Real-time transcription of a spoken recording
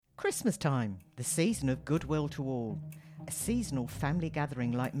Christmas time, the season of goodwill to all. A seasonal family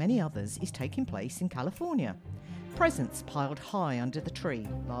gathering like many others is taking place in California. Presents piled high under the tree,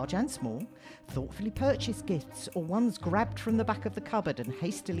 large and small, thoughtfully purchased gifts or ones grabbed from the back of the cupboard and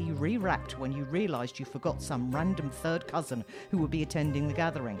hastily rewrapped when you realised you forgot some random third cousin who would be attending the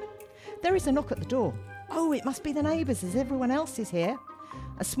gathering. There is a knock at the door. Oh, it must be the neighbours as everyone else is here.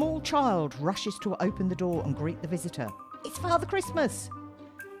 A small child rushes to open the door and greet the visitor. It's Father Christmas!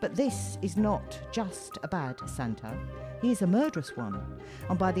 But this is not just a bad Santa. He is a murderous one.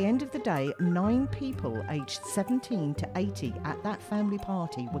 And by the end of the day, 9 people aged 17 to 80 at that family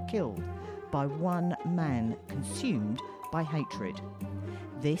party were killed by one man consumed by hatred.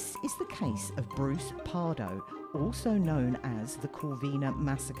 This is the case of Bruce Pardo, also known as the Covina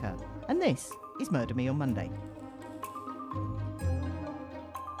Massacre. And this is Murder Me on Monday.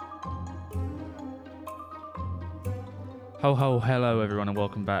 Ho ho, hello everyone and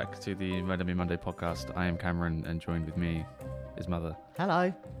welcome back to the Murder Me Monday podcast. I am Cameron and joined with me is Mother.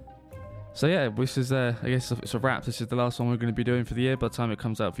 Hello. So yeah, this is I guess it's a wrap. This is the last one we're going to be doing for the year. By the time it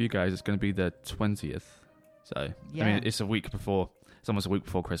comes out for you guys, it's going to be the 20th. So yeah. I mean, it's almost a week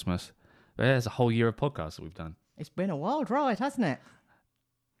before Christmas. But yeah, it's a whole year of podcasts that we've done. It's been a wild ride, hasn't it?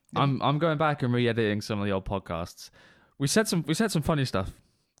 I'm going back and re-editing some of the old podcasts. We said some funny stuff.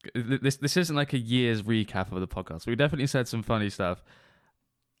 This isn't like a year's recap of the podcast. We definitely said some funny stuff.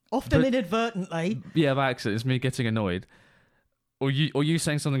 Often inadvertently. Yeah, by accident. It's me getting annoyed. Or you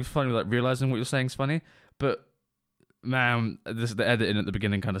saying something funny, like realising what you're saying is funny. But, man, the editing at the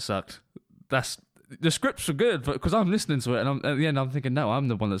beginning kind of sucked. The scripts were good, because I'm listening to it, and at the end I'm thinking, no, I'm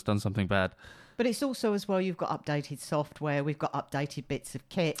the one that's done something bad. But it's also, as well, you've got updated software, we've got updated bits of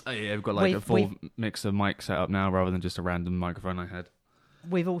kit. Oh yeah, we've got like a full mixer mic set up now, rather than just a random microphone I had.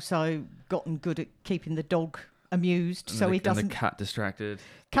 We've also gotten good at keeping the dog amused, he doesn't... And the cat distracted.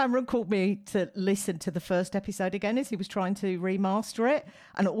 Cameron called me to listen to the first episode again as he was trying to remaster it,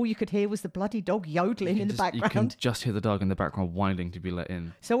 and all you could hear was the bloody dog yodeling in the background. You can just hear the dog in the background whining to be let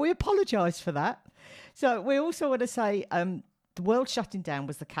in. So we apologise for that. So we also want to say the world shutting down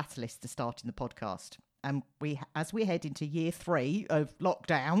was the catalyst to starting the podcast. And as we head into year 3 of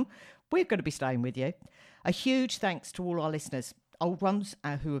lockdown, we're going to be staying with you. A huge thanks to all our listeners. Old ones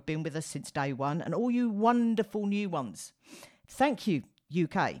who have been with us since day one, and all you wonderful new ones. Thank you,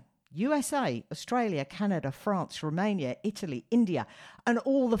 UK, USA, Australia, Canada, France, Romania, Italy, India, and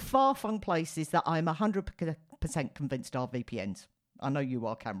all the far-flung places that I'm 100% convinced are VPNs. I know you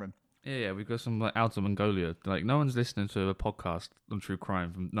are, Cameron. Yeah, we've got some like out of Mongolia. Like, no one's listening to a podcast on true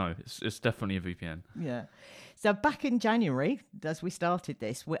crime. No, it's definitely a VPN. Yeah. So back in January, as we started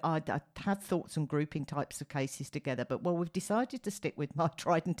this, I had thoughts on grouping types of cases together, but we've decided to stick with my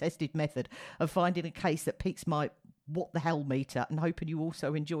tried and tested method of finding a case that piques my what the hell meter and hoping you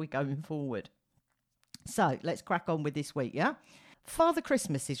also enjoy going forward. So let's crack on with this week, yeah? Father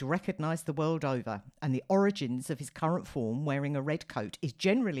Christmas is recognised the world over, and the origins of his current form, wearing a red coat, is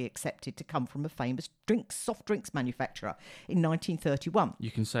generally accepted to come from a famous soft drinks manufacturer in 1931.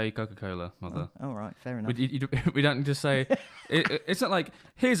 You can say Coca-Cola, Mother. Oh, all right, fair enough. We don't need to say... it's not like,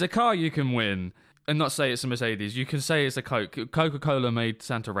 here's a car you can win, and not say it's a Mercedes. You can say it's a Coke. Coca-Cola made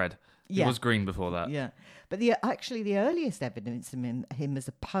Santa red. Yeah. It was green before that. Yeah. But the earliest evidence of him as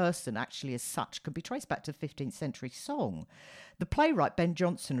a person, actually as such, can be traced back to the 15th century song. The playwright Ben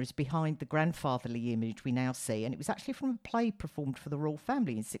Jonson is behind the grandfatherly image we now see, and it was actually from a play performed for the royal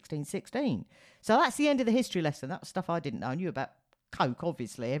family in 1616. So that's the end of the history lesson. That was stuff I didn't know. I knew about Coke,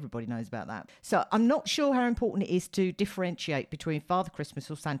 obviously. Everybody knows about that. So I'm not sure how important it is to differentiate between Father Christmas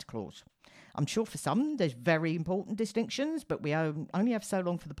or Santa Claus. I'm sure for some there's very important distinctions, but we only have so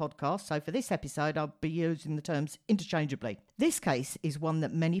long for the podcast, so for this episode I'll be using the terms interchangeably. This case is one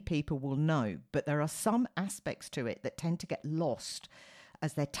that many people will know, but there are some aspects to it that tend to get lost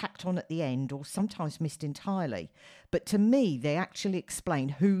as they're tacked on at the end or sometimes missed entirely. But to me, they actually explain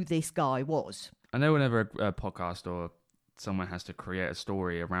who this guy was. I know whenever a podcast or someone has to create a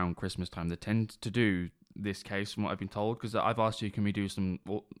story around Christmas time, they tend to do this case from what I've been told, because I've asked you, can we do some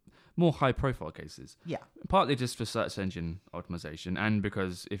more high-profile cases? Yeah. Partly just for search engine optimization, and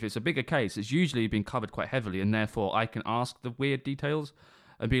because if it's a bigger case, it's usually been covered quite heavily, and therefore I can ask the weird details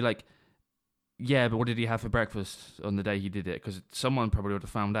and be like, yeah, but what did he have for breakfast on the day he did it? Because someone probably would have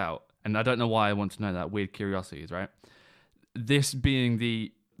found out, and I don't know why I want to know that. Weird curiosities, right? This being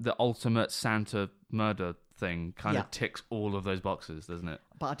the ultimate Santa murder thing kind of ticks all of those boxes, doesn't it?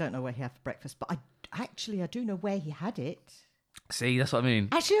 But I don't know where he had for breakfast, but I do know where he had it. See, that's what I mean.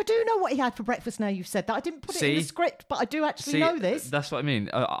 Actually, I do know what he had for breakfast now you've said that. I didn't put it in the script, but I do actually know this. That's what I mean.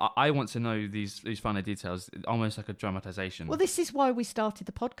 I want to know these finer details, almost like a dramatization. Well, this is why we started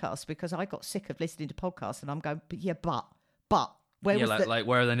the podcast, because I got sick of listening to podcasts and I'm going, but where was like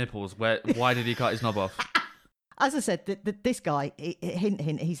where are the nipples? Why did he cut his knob off? As I said, this guy, hint,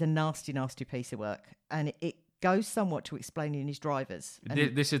 he's a nasty, nasty piece of work. And it goes somewhat to explaining his drivers.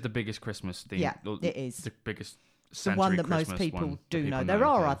 This is the biggest Christmas theme. Yeah, it is. The biggest the one that Christmas most people do know. People There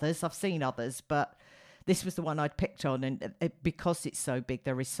are others. I've seen others, but this was the one I'd picked on. And because it's so big,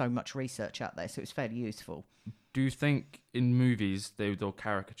 there is so much research out there. So it's fairly useful. Do you think in movies they'll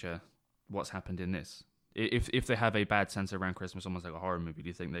caricature what's happened in this? If they have a bad sense around Christmas, almost like a horror movie, do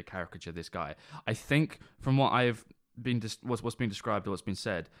you think they caricature this guy? I think from what I've been what's been described or what's been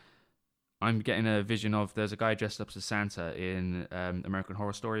said, I'm getting a vision of there's a guy dressed up as Santa in American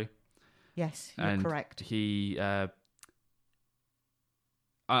Horror Story. Yes, you're correct.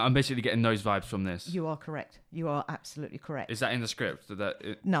 I'm basically getting those vibes from this. You are correct. You are absolutely correct. Is that in the script?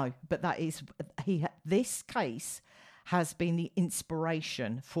 No, but that is this case has been the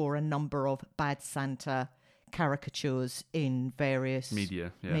inspiration for a number of bad Santa caricatures in various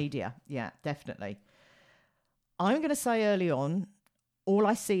media. Yeah, definitely. I'm going to say early on, all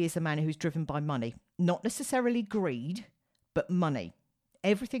I see is a man who's driven by money, not necessarily greed, but money.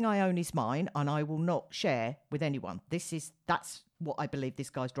 Everything I own is mine, and I will not share with anyone. That's what I believe this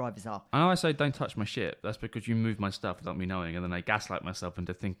guy's drivers are. I know I say don't touch my shit. That's because you moved my stuff without me knowing, and then I gaslight myself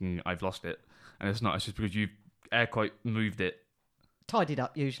into thinking I've lost it, and it's not. It's just because you air quote moved it. Tidied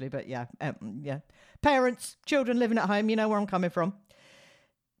up usually, but yeah. Parents, children living at home, you know where I'm coming from.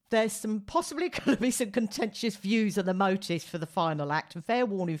 There's possibly going to be some contentious views on the motives for the final act. And fair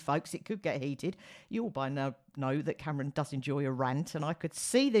warning, folks, it could get heated. You all by now know that Cameron does enjoy a rant, and I could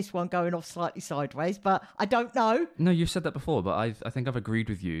see this one going off slightly sideways, but I don't know. No, you've said that before, but I think I've agreed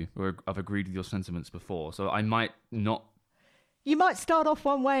with you, or I've agreed with your sentiments before, so I might not. You might start off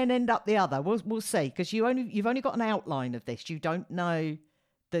one way and end up the other. We'll see, because you've only got an outline of this. You don't know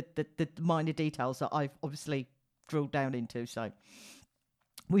the minor details that I've obviously drilled down into, so...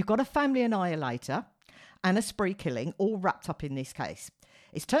 We've got a family annihilator and a spree killing all wrapped up in this case.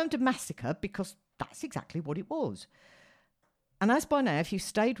 It's termed a massacre because that's exactly what it was. And as by now, if you've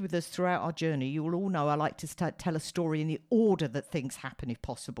stayed with us throughout our journey, you will all know I like to tell a story in the order that things happen if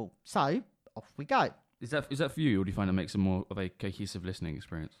possible. So, off we go. Is that for you, or do you find it makes it more of a cohesive listening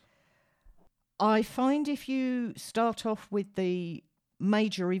experience? I find if you start off with the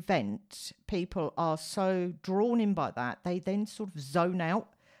major event, people are so drawn in by that, they then sort of zone out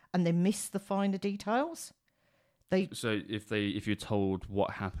and they miss the finer details. So if you're told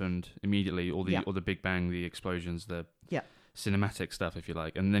what happened immediately, or the Big Bang, the explosions, the cinematic stuff, if you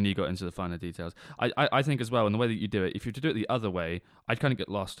like, and then you got into the finer details. I think as well, in the way that you do it, if you were to do it the other way, I'd kind of get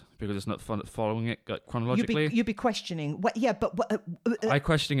lost because it's not fun following it chronologically. You'd be questioning. I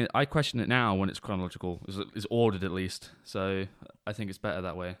question it now when it's chronological, is ordered at least. So I think it's better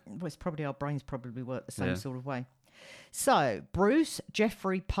that way. Well, it's probably our brains probably work the same sort of way. So Bruce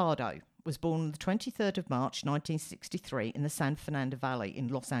Jeffrey Pardo was born on the 23rd of March 1963 in the San Fernando Valley in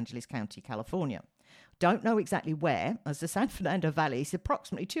Los Angeles County, California. Don't know exactly where, as the San Fernando Valley is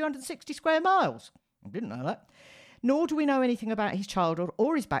approximately 260 square miles. I didn't know that. Nor do we know anything about his childhood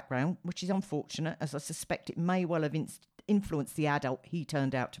or his background, which is unfortunate, as I suspect it may well have influenced the adult he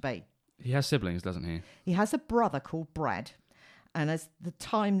turned out to be. He has siblings, doesn't he? He has a brother called Brad, and as the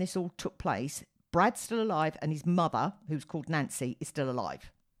time this all took place, Brad's still alive, and his mother, who's called Nancy, is still alive.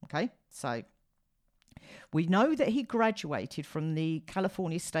 Okay, so we know that he graduated from the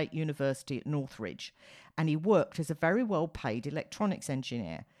California State University at Northridge, and he worked as a very well-paid electronics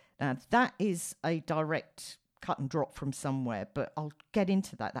engineer. Now, that is a direct cut and drop from somewhere, but I'll get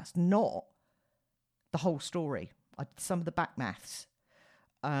into that. That's not the whole story. Some of the back maths.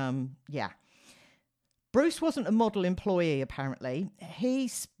 Bruce wasn't a model employee, apparently.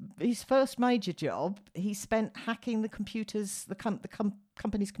 His first major job, he spent hacking the computers, the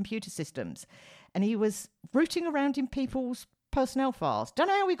company's computer systems. And he was rooting around in people's personnel files. Don't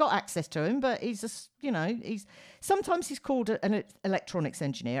know how we got access to him, but sometimes he's called an electronics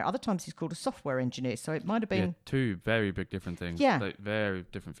engineer, other times he's called a software engineer. So it might have been two very big different things. Yeah, like very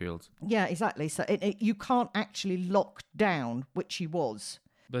different fields. Yeah, exactly. So you can't actually lock down which he was.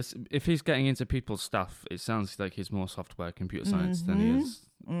 But if he's getting into people's stuff, it sounds like he's more software computer science than he is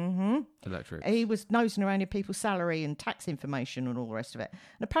electrics. He was nosing around in people's salary and tax information and all the rest of it.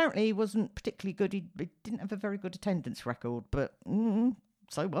 And apparently he wasn't particularly good. He didn't have a very good attendance record, but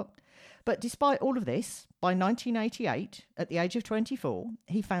so what? But despite all of this, by 1988, at the age of 24,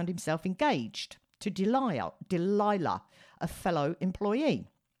 he found himself engaged to Delilah, a fellow employee.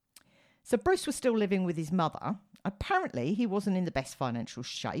 So Bruce was still living with his mother. Apparently, he wasn't in the best financial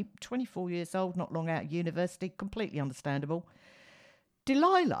shape. 24 years old, not long out of university, completely understandable.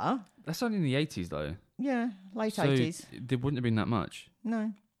 Delilah... That's only in the 80s, though. Yeah, late so 80s. There wouldn't have been that much.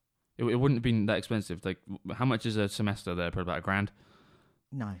 No. It wouldn't have been that expensive. Like, how much is a semester there? Probably about $1,000.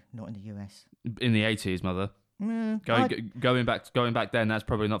 No, not in the US. In the 80s, mother. Going back then, that's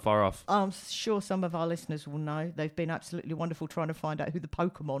probably not far off. I'm sure some of our listeners will know. They've been absolutely wonderful trying to find out who the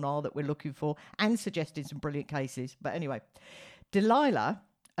Pokemon are that we're looking for and suggesting some brilliant cases. But anyway, Delilah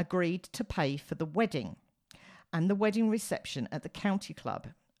agreed to pay for the wedding and the wedding reception at the county club,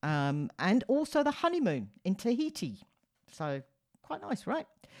 and also the honeymoon in Tahiti. So quite nice, right?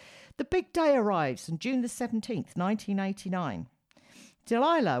 The big day arrives on June the 17th, 1989.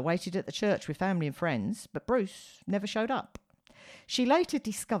 Delilah waited at the church with family and friends, but Bruce never showed up. She later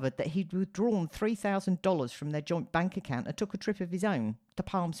discovered that he'd withdrawn $3,000 from their joint bank account and took a trip of his own to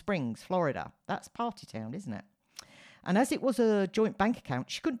Palm Springs, Florida. That's party town, isn't it? And as it was a joint bank account,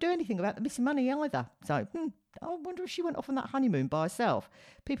 she couldn't do anything about the missing money either. So, I wonder if she went off on that honeymoon by herself.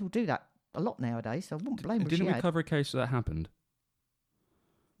 People do that a lot nowadays, so I wouldn't blame her if she Didn't we had. cover a case where that happened?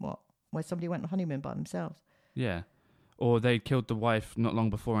 What? Where somebody went on honeymoon by themselves? Yeah. Or they killed the wife not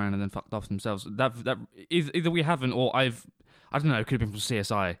long beforehand and then fucked off themselves. That either we haven't, or I don't know, it could have been from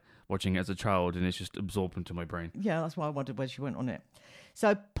CSI watching it as a child and it's just absorbed into my brain. Yeah, that's why I wondered where she went on it.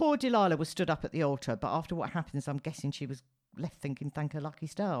 So poor Delilah was stood up at the altar, but after what happens, I'm guessing she was left thinking, thank her lucky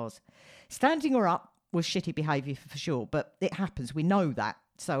stars. Standing her up was shitty behaviour for sure, but it happens, we know that.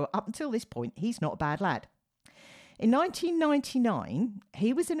 So up until this point, he's not a bad lad. In 1999,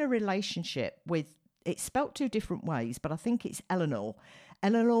 he was in a relationship with, it's spelt two different ways, but I think it's Eleanor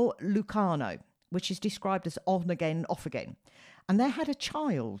Lucano, which is described as on again, off again. And they had a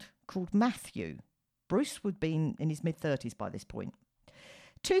child called Matthew. Bruce would have been in his mid-30s by this point.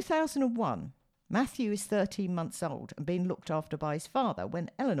 2001, Matthew is 13 months old and being looked after by his father when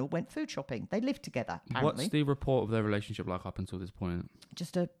Eleanor went food shopping. They lived together, apparently. What's the report of their relationship like up until this point?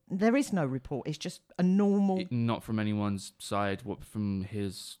 There is no report. It's just a normal... Not from anyone's side, from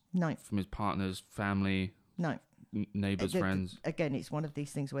his... No. From his partner's family? No. Neighbours, friends? Again, it's one of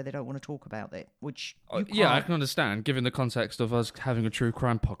these things where they don't want to talk about it, which... Yeah, I can understand. Given the context of us having a true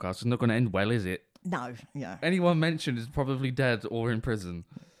crime podcast, it's not going to end well, is it? No, yeah. Anyone mentioned is probably dead or in prison.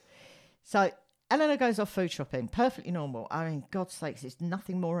 So Eleanor goes off food shopping, perfectly normal. I mean, God's sakes, it's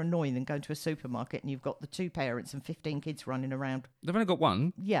nothing more annoying than going to a supermarket and you've got the two parents and 15 kids running around. They've only got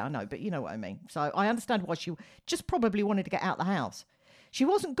one. Yeah, I know, but you know what I mean. So I understand why she just probably wanted to get out of the house. She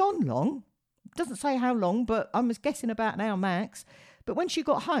wasn't gone long. Doesn't say how long, but I was guessing about an hour max. But when she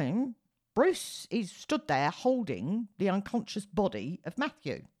got home, Bruce is stood there holding the unconscious body of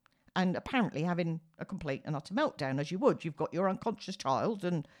Matthew and apparently having a complete and utter meltdown, as you would. You've got your unconscious child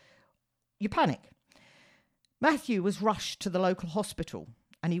and you panic. Matthew was rushed to the local hospital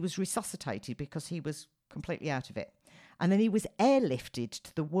and he was resuscitated because he was completely out of it. And then he was airlifted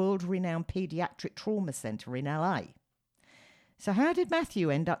to the world-renowned paediatric trauma centre in LA. So how did Matthew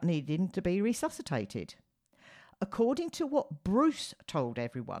end up needing to be resuscitated? According to what Bruce told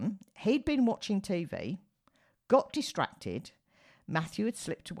everyone, he'd been watching TV, got distracted, Matthew had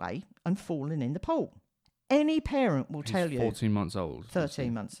slipped away and fallen in the pool. Any parent will tell you... 14 months old.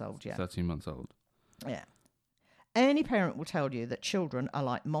 13 months old, yeah. 13 months old. Yeah. Any parent will tell you that children are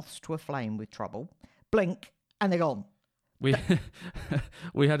like moths to a flame with trouble. Blink and they're gone. We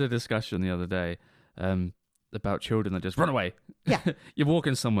had a discussion the other day about children that just run away. Yeah. You're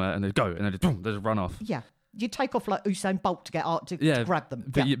walking somewhere and they go and they just run off. Yeah. You take off like Usain Bolt to get out to grab them.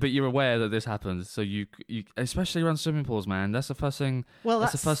 But you're aware that this happens, so you especially around swimming pools, man. That's the first thing. Well,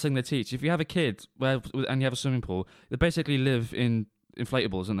 that's the first thing they teach. If you have a kid and you have a swimming pool, they basically live in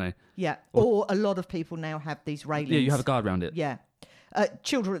inflatables, don't they? Yeah. Or a lot of people now have these railings. Yeah, you have a guard around it. Yeah.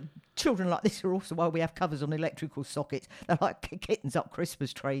 Children like this are also why we have covers on electrical sockets. They're like kittens up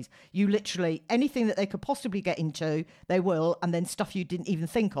Christmas trees. You literally, anything that they could possibly get into, they will, and then stuff you didn't even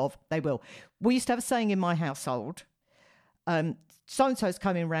think of, they will. We used to have a saying in my household, so-and-so's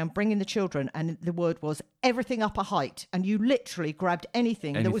coming around bringing the children, and the word was everything up a height, and you literally grabbed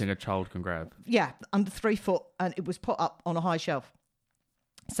anything. Anything a child can grab. Yeah, under 3 foot, and it was put up on a high shelf.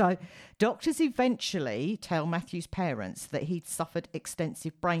 So doctors eventually tell Matthew's parents that he'd suffered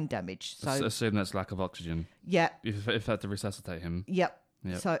extensive brain damage. So assume that's lack of oxygen. Yeah. If they had to resuscitate him. Yep.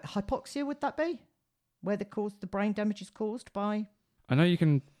 So hypoxia, would that be? Where the brain damage is caused by? I know you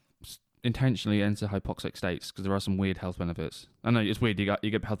can intentionally enter hypoxic states because there are some weird health benefits. I know it's weird. You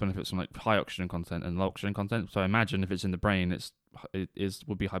get health benefits from like high oxygen content and low oxygen content. So I imagine if it's in the brain,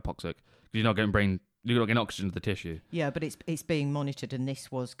 would be hypoxic because you're not getting oxygen to the tissue. Yeah, but it's being monitored, and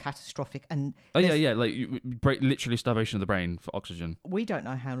this was catastrophic. And like literally starvation of the brain for oxygen. We don't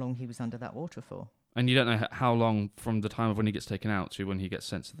know how long he was under that water for. And you don't know how long from the time of when he gets taken out to when he gets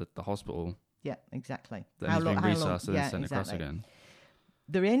sent to the hospital. Yeah, exactly. Then he's being resuscitated and then sent across again.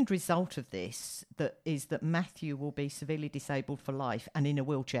 The end result of this is that Matthew will be severely disabled for life and in a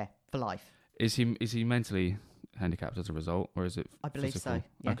wheelchair for life. Is he mentally handicapped as a result, or is it I believe physical? So,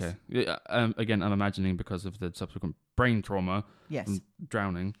 yes. Okay. Yeah, again, I'm imagining because of the subsequent brain trauma from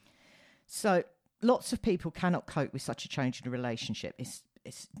drowning. So lots of people cannot cope with such a change in a relationship.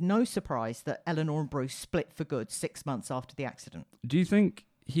 It's no surprise that Eleanor and Bruce split for good 6 months after the accident. Do you think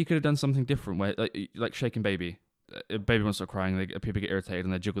he could have done something different, where like shaking baby? A baby wants to start crying, people get irritated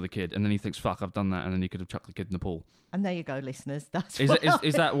and they jiggle the kid, and then he thinks, fuck, I've done that, and then he could have chucked the kid in the pool. And there you go, listeners.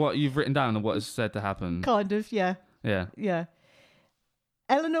 Is that what you've written down and what is said to happen? Kind of, yeah. Yeah. Yeah.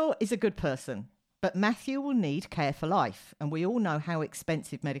 Eleanor is a good person, but Matthew will need care for life, and we all know how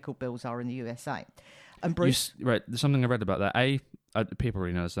expensive medical bills are in the USA. And Bruce... Right, there's something I read about that. People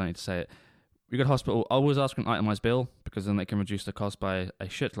already know this, I don't need to say it. You go to hospital, always ask for an itemised bill, because then they can reduce the cost by a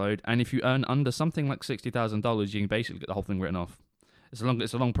shitload. And if you earn under something like $60,000, you can basically get the whole thing written off. It's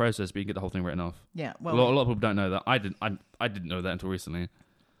a long process, but you can get the whole thing written off. Yeah, well, a lot of people don't know that. I didn't know that until recently.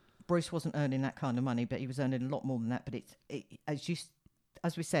 Bruce wasn't earning that kind of money, but he was earning a lot more than that. But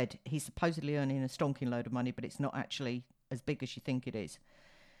as we said, he's supposedly earning a stonking load of money, but it's not actually as big as you think it is.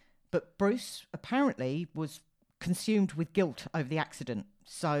 But Bruce apparently was consumed with guilt over the accident.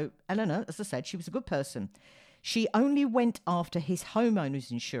 So Eleanor, as I said, she was a good person. She only went after his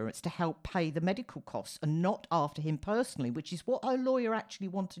homeowner's insurance to help pay the medical costs and not after him personally, which is what her lawyer actually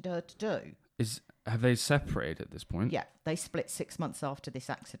wanted her to do. Have they separated at this point? Yeah, they split 6 months after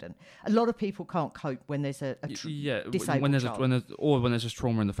this accident. A lot of people can't cope when there's disabled child. When there's just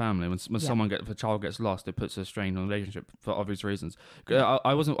trauma in the family. If a child gets lost, it puts a strain on the relationship for obvious reasons.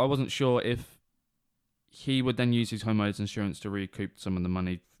 I wasn't sure if he would then use his homeowner's insurance to recoup some of the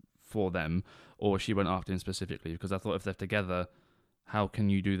money for them, or she went after him specifically, because I thought if they're together, how can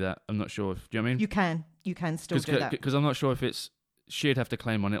you do that? I'm not sure. Do you know what I mean? You can still do that. Because I'm not sure if she'd have to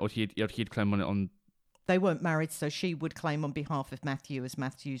claim on it, or he'd claim on it on... They weren't married, so she would claim on behalf of Matthew as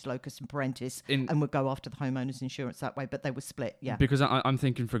Matthew's locus and parentis and would go after the homeowner's insurance that way, but they were split, yeah. Because I'm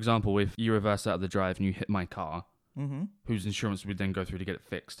thinking, for example, if you reverse out of the drive and you hit my car, mm-hmm. whose insurance would then go through to get it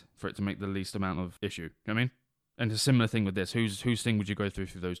fixed for it to make the least amount of issue. You know what I mean? And a similar thing with this. Whose thing would you go through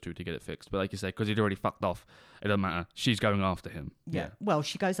those two to get it fixed? But like you say, because he'd already fucked off, it doesn't matter. She's going after him. Yeah. Well,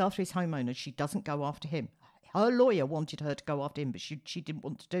 she goes after his homeowner. She doesn't go after him. Her lawyer wanted her to go after him, but she didn't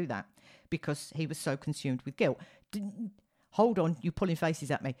want to do that because he was so consumed with guilt. Hold on, you're pulling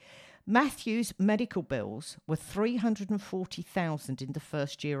faces at me. Matthew's medical bills were $340,000 in the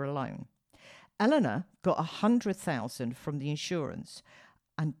first year alone. Eleanor got $100,000 from the insurance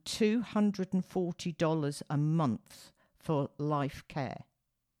and $240 a month for life care.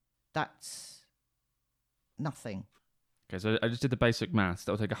 That's nothing. Okay, so I just did the basic maths.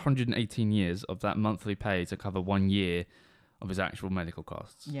 That would take 118 years of that monthly pay to cover 1 year of his actual medical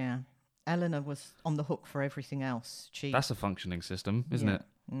costs. Yeah. Eleanor was on the hook for everything else. That's a functioning system, isn't it?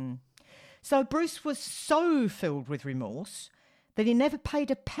 Mm. So Bruce was so filled with remorse that he never paid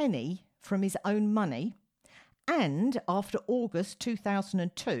a penny from his own money. And after August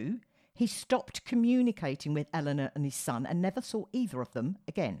 2002, he stopped communicating with Eleanor and his son and never saw either of them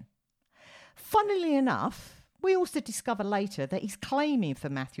again. Funnily enough, we also discover later that he's claiming for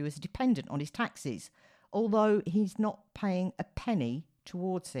Matthew as a dependent on his taxes, although he's not paying a penny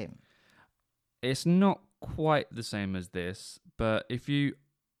towards him. It's not quite the same as this, but if you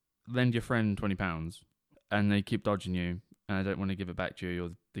lend your friend £20 and they keep dodging you and I don't want to give it back to you, or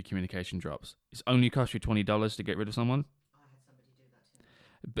the communication drops, it's only cost you $20 to get rid of someone. I had somebody do that to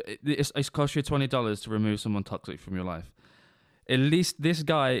me. But it's cost you $20 to remove someone toxic from your life. At least this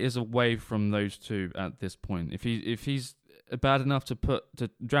guy is away from those two at this point. If he's bad enough to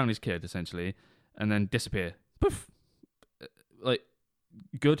drown his kid essentially and then disappear, poof, like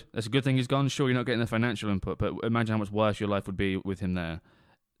good. That's a good thing he's gone. Sure, you're not getting the financial input, but imagine how much worse your life would be with him there.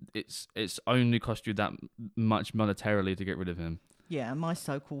 It's only cost you that much monetarily to get rid of him. Yeah, my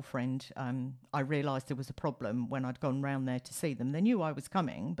so-called friend, I realised there was a problem when I'd gone round there to see them. They knew I was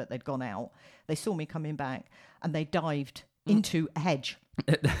coming, but they'd gone out. They saw me coming back, and they dived into a hedge.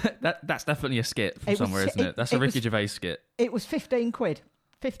 That's definitely a skit from somewhere, isn't it? That's a Ricky Gervais skit. It was £15,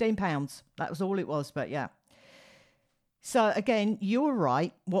 £15. That was all it was, but yeah. So again, you're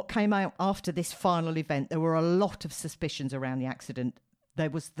right. What came out after this final event, there were a lot of suspicions around the accident. There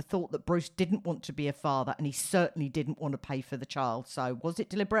was the thought that Bruce didn't want to be a father, and he certainly didn't want to pay for the child. So was it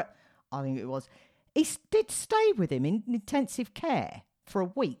deliberate? I think it was. He did stay with him in intensive care for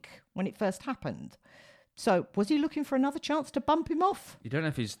a week when it first happened. So was he looking for another chance to bump him off? You don't know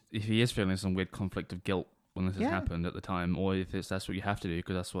if he is feeling some weird conflict of guilt when this has happened at the time, or if that's what you have to do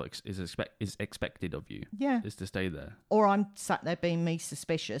because that's what is expected of you. Yeah, is to stay there. Or I'm sat there being me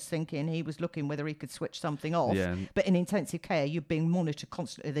suspicious, thinking he was looking whether he could switch something off. Yeah. But in intensive care, you're being monitored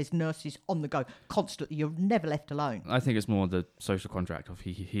constantly. There's nurses on the go constantly. You're never left alone. I think it's more the social contract of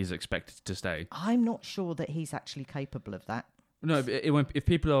he's expected to stay. I'm not sure that he's actually capable of that. No, if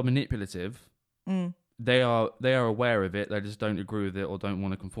people are manipulative. They are aware of it. They just don't agree with it or don't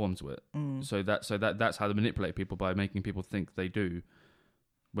want to conform to it. So that's how they manipulate people, by making people think they do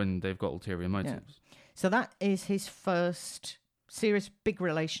when they've got ulterior motives. Yeah. So that is his first serious big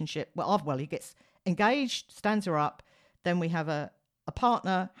relationship. Well, he gets engaged, stands her up. Then we have a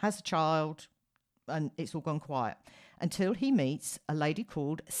partner, has a child, and it's all gone quiet until he meets a lady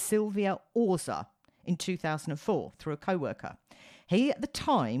called Sylvia Orza in 2004 through a co-worker. He, at the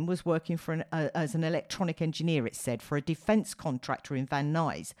time, was working for as an electronic engineer, it said, for a defence contractor in Van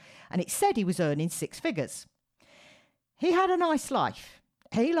Nuys, and it said he was earning six figures. He had a nice life.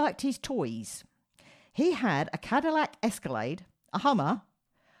 He liked his toys. He had a Cadillac Escalade, a Hummer.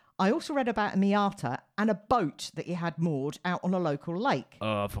 I also read about a Miata and a boat that he had moored out on a local lake.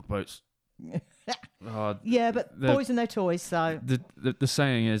 Oh, fuck boats. Yeah, but boys and their toys. So the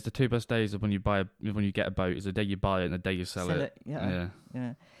saying is the two best days of when you get a boat is the day you buy it and the day you sell it. Yeah.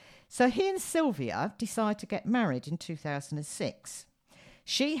 So he and Sylvia decide to get married in 2006.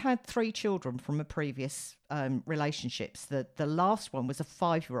 She had 3 children from a previous relationships. The last one was a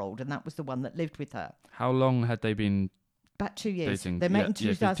 5-year-old, and that was the one that lived with her. How long had they been? About 2 years. Dating? They met in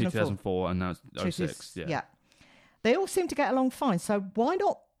 2004. 2004, and now it's 06. Yeah. They all seem to get along fine. So why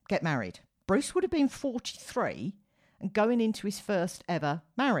not get married? Bruce would have been 43 and going into his first ever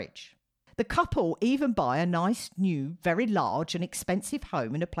marriage. The couple even buy a nice, new, very large and expensive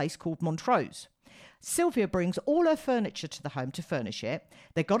home in a place called Montrose. Sylvia brings all her furniture to the home to furnish it.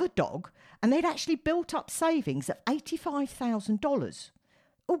 They got a dog, and they'd actually built up savings of $85,000.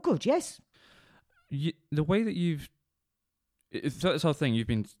 All good, yes? The way that this whole thing, you've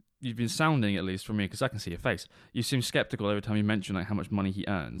been sounding, at least for me, because I can see your face. You seem skeptical every time you mention like how much money he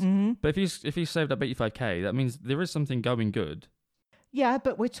earns. Mm-hmm. But if he's saved up 85k, that means there is something going good. Yeah,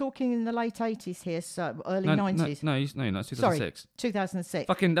 but we're talking in the late 80s here, so early 90s. No, it's 2006. Sorry, 2006.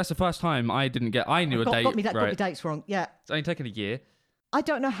 Fucking, that's the first time I knew a date. Got my dates wrong. Yeah, it's only taken a year. I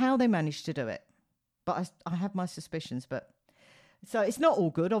don't know how they managed to do it, but I have my suspicions. But so it's not all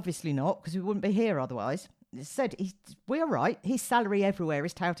good, obviously not, because we wouldn't be here otherwise. It said we're right. His salary everywhere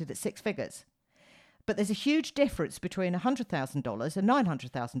is touted at 6 figures, but there's a huge difference between $100,000 and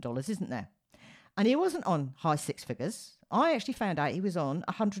 $900,000, isn't there? And he wasn't on high 6 figures. I actually found out he was on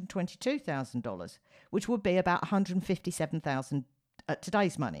 $122,000, which would be about $157,000 at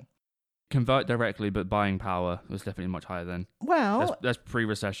today's money. Convert directly, but buying power was definitely much higher then. Well, that's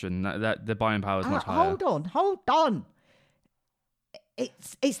pre-recession. That the buying power is much higher. Hold on.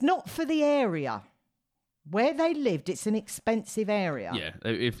 It's not for the area. Where they lived, it's an expensive area. Yeah,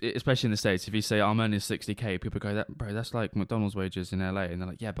 especially in the States. If you say, I'm earning 60k, people go, that's like McDonald's wages in LA. And they're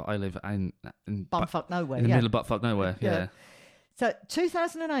like, yeah, but I live in bumfuck nowhere. In the middle of buttfuck nowhere, yeah. So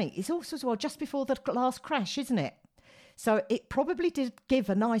 2008 is also as well just before the last crash, isn't it? So it probably did give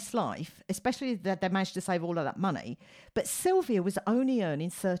a nice life, especially that they managed to save all of that money. But Sylvia was only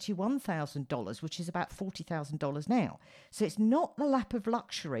earning $31,000, which is about $40,000 now. So it's not the lap of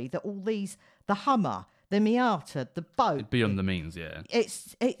luxury that the Hummer, the Miata, the boat. Beyond the means, yeah.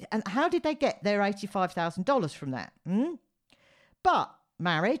 And how did they get their $85,000 from that? But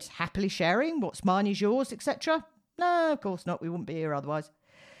married, happily sharing, what's mine is yours, etc. No, of course not. We wouldn't be here otherwise.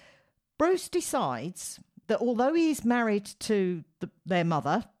 Bruce decides that although he is married to their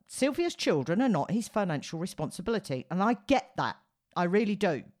mother, Sylvia's children are not his financial responsibility. And I get that. I really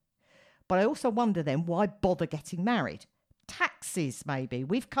do. But I also wonder then, why bother getting married? Taxes, maybe.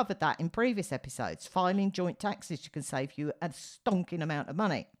 We've covered that in previous episodes. Filing joint taxes can save you a stonking amount of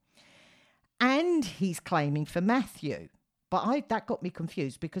money. And he's claiming for Matthew. But that got me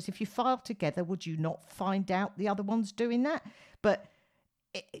confused, because if you file together, would you not find out the other one's doing that? But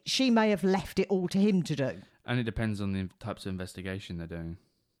she may have left it all to him to do. And it depends on the types of investigation they're doing.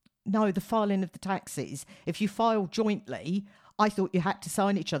 No, the filing of the taxes. If you file jointly, I thought you had to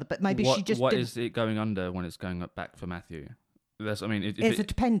sign each other, but maybe she just What is it going under when it's going back for Matthew? That's, I mean, It's a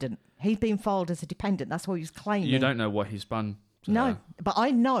dependent. He's been filed as a dependent. That's what he was claiming. You don't know what he spun. No, but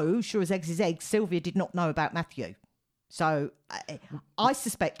I know, sure as eggs is eggs, Sylvia did not know about Matthew. So I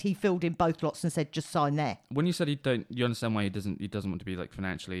suspect he filled in both lots and said, just sign there. When you said you understand why he doesn't want to be like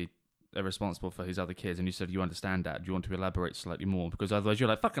financially responsible for his other kids, and you said you understand that. Do you want to elaborate slightly more? Because otherwise you're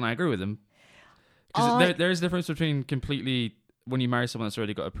like, fucking, I agree with him. Because there is a difference between completely, when you marry someone that's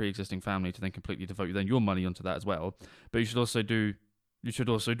already got a pre-existing family, to then completely devote then your money onto that as well. But you should also do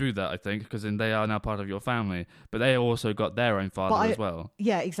that, I think, because then they are now part of your family. But they also got their own father as well.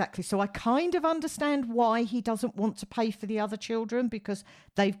 Yeah, exactly. So I kind of understand why he doesn't want to pay for the other children, because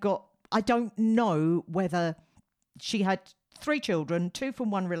they've got, I don't know whether she had 3 children, 2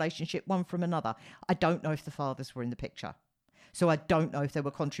 from one relationship, 1 from another. I don't know if the fathers were in the picture. So I don't know if they were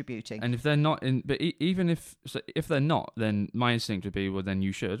contributing. And if they're not in, but even if they're not, then my instinct would be, well, then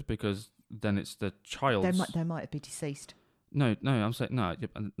you should, because then it's the child's. They might be deceased. No, I'm saying no.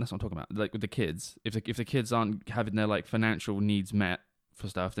 That's what I'm talking about. Like with the kids, if the kids aren't having their like financial needs met for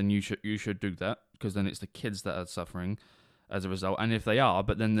stuff, then you should do that, because then it's the kids that are suffering as a result. And if they are,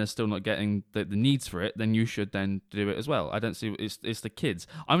 but then they're still not getting the needs for it, then you should then do it as well. I don't see it's the kids.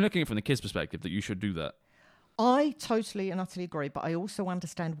 I'm looking at it from the kids' perspective that you should do that. I totally and utterly agree, but I also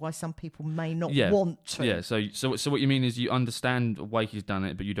understand why some people may not want to. Yeah, so what you mean is you understand why he's done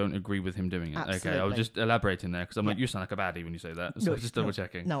it, but you don't agree with him doing it. Absolutely. Okay, I was just elaborating there, because I'm like, you sound like a baddie when you say that. So just double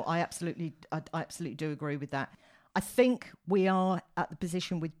checking. No, I absolutely do agree with that. I think we are at the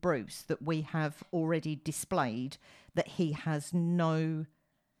position with Bruce that we have already displayed that he has no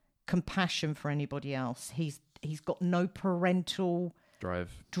compassion for anybody else. He's got no parental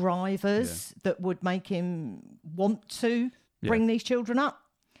drivers that would make him want to bring these children up.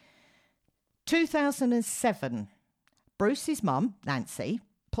 2007, Bruce's mum, Nancy,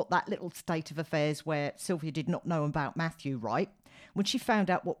 put that little state of affairs where Sylvia did not know about Matthew right when she found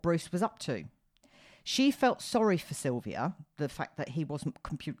out what Bruce was up to. She felt sorry for Sylvia, the fact that he wasn't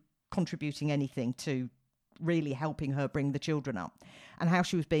contributing anything to really helping her bring the children up, and how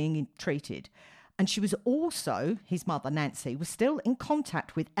she was being treated. And she was also, his mother, Nancy, was still in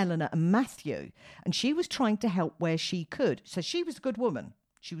contact with Eleanor and Matthew. And she was trying to help where she could. So she was a good woman.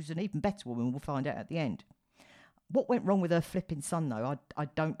 She was an even better woman, we'll find out at the end. What went wrong with her flipping son, though, I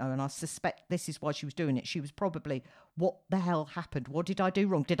don't know. And I suspect this is why she was doing it. She was probably, what the hell happened? What did I do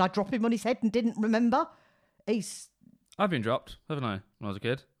wrong? Did I drop him on his head and didn't remember? I've been dropped, haven't I, when I was a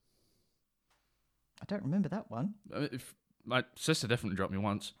kid? I don't remember that one. My sister definitely dropped me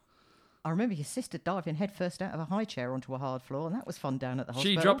once. I remember your sister diving headfirst out of a high chair onto a hard floor, and that was fun down at the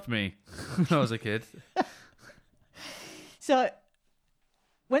hospital. She dropped me when I was a kid. So,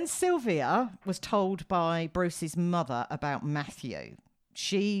 when Sylvia was told by Bruce's mother about Matthew,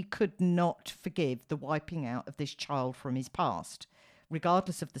 she could not forgive the wiping out of this child from his past.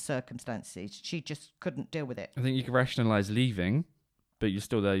 Regardless of the circumstances, she just couldn't deal with it. I think you can rationalise leaving, but you're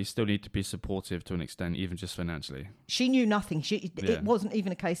still there. You still need to be supportive to an extent, even just financially. She knew nothing. It wasn't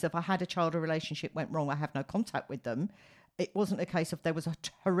even a case of I had a child, a relationship went wrong, I have no contact with them. It wasn't a case of there was a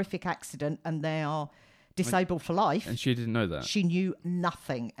horrific accident and they are disabled for life. And she didn't know that. She knew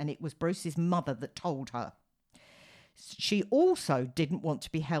nothing, and it was Bruce's mother that told her. She also didn't want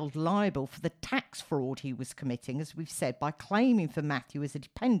to be held liable for the tax fraud he was committing, as we've said, by claiming for Matthew as a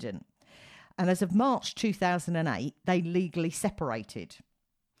dependent. And as of March 2008, they legally separated.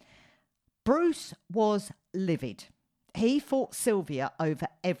 Bruce was livid. He fought Sylvia over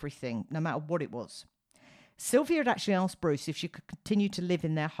everything, no matter what it was. Sylvia had actually asked Bruce if she could continue to live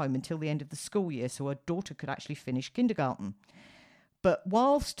in their home until the end of the school year so her daughter could actually finish kindergarten. But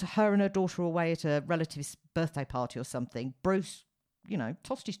whilst her and her daughter were away at a relative's birthday party or something, Bruce,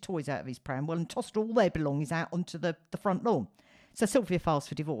 tossed his toys out of his pram and tossed all their belongings out onto the front lawn. So Sylvia files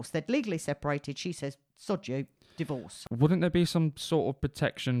for divorce. They'd legally separated. She says, sod you, divorce. Wouldn't there be some sort of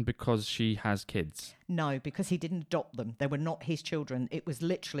protection because she has kids? No, because he didn't adopt them. They were not his children. It was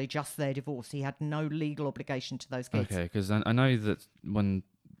literally just their divorce. He had no legal obligation to those kids. Okay, because I know that when,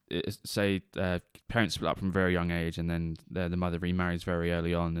 parents split up from a very young age and then the mother remarries very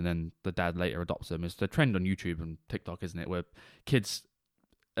early on and then the dad later adopts them. It's the trend on YouTube and TikTok, isn't it, where kids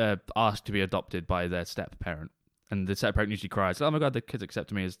ask to be adopted by their step-parent. And the step parent usually cries, "Oh my god, the kids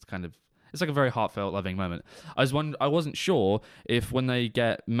accepted me." It's like a very heartfelt, loving moment. I wasn't sure if when they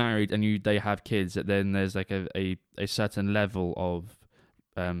get married and they have kids, that then there's like a certain level of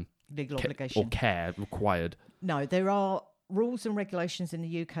legal obligation or care required. No, there are rules and regulations in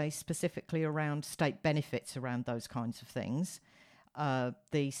the UK specifically around state benefits around those kinds of things.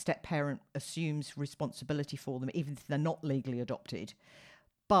 The step parent assumes responsibility for them, even if they're not legally adopted.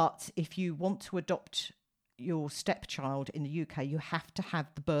 But if you want to adopt your stepchild in the UK, you have to have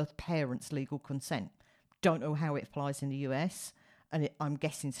the birth parents' legal consent. Don't know how it applies in the US, and I'm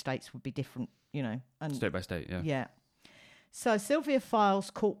guessing states would be different, And state by state, yeah. Yeah. So Sylvia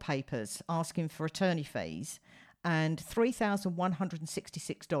files court papers asking for attorney fees and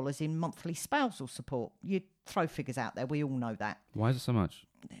 $3,166 in monthly spousal support. You throw figures out there. We all know that. Why is it so much?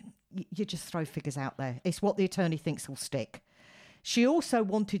 You just throw figures out there. It's what the attorney thinks will stick. She also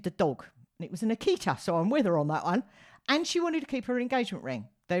wanted the dog. And it was an Akita, so I'm with her on that one. And she wanted to keep her engagement ring.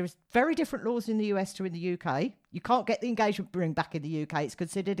 There's very different laws in the US to in the UK. You can't get the engagement ring back in the UK. It's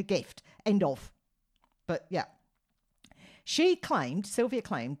considered a gift. End of. But yeah. Sylvia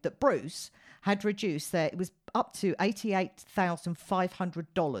claimed that Bruce had reduced it was up to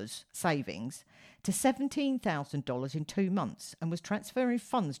 $88,500 savings to $17,000 in 2 months and was transferring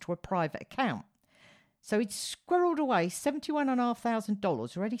funds to a private account. So he'd squirreled away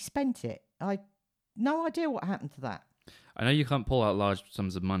 $71,500, already spent it. No idea what happened to that. I know you can't pull out large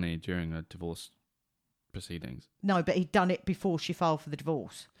sums of money during a divorce proceedings. No, but he'd done it before she filed for the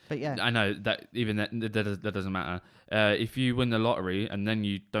divorce. But yeah. I know that even that doesn't matter. If you win the lottery and then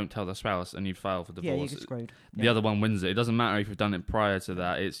you don't tell the spouse and you file for divorce, yeah, you get screwed. The other one wins it. It doesn't matter if you've done it prior to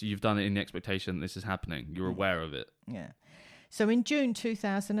that. You've done it in the expectation that this is happening. You're aware of it. Yeah. So in June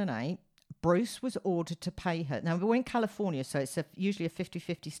 2008, Bruce was ordered to pay her. Now, we're in California, so it's usually a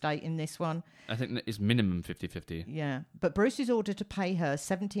 50-50 state in this one. I think it's minimum 50-50. Yeah. But Bruce is ordered to pay her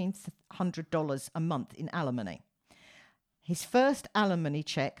 $1,700 a month in alimony. His first alimony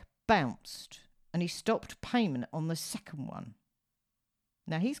check bounced, and he stopped payment on the second one.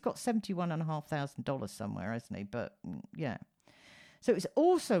 Now, he's got $71,500 somewhere, hasn't he? But, yeah. So it was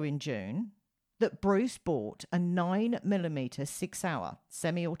also in June that Bruce bought a 9mm 6-hour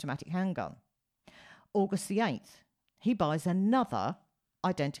semi-automatic handgun. August the 8th, he buys another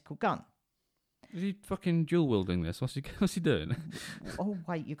identical gun. Is he fucking dual wielding this? What's he doing? Oh,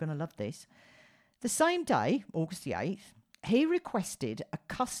 wait, you're going to love this. The same day, August the 8th, he requested a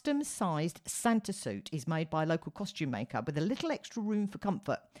custom-sized Santa suit is made by a local costume maker with a little extra room for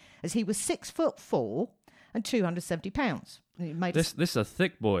comfort, as he was 6'4" and 270 pounds. This is a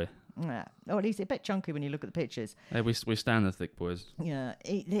thick boy. Yeah. Oh, he's a bit chunky when you look at the pictures. Hey, we stand the thick boys. Yeah.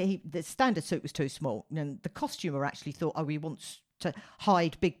 The standard suit was too small. And the costumer actually thought, he wants to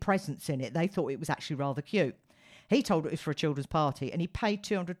hide big presents in it. They thought it was actually rather cute. He told it was for a children's party, and he paid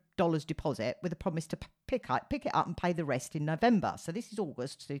 $200 deposit with a promise to pick it up and pay the rest in November. So this is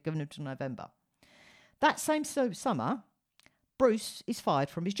August, so he's given him till November. That same summer, Bruce is fired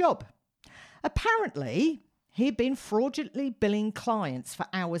from his job. Apparently, he'd been fraudulently billing clients for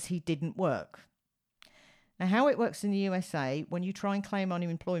hours he didn't work. Now, how it works in the USA, when you try and claim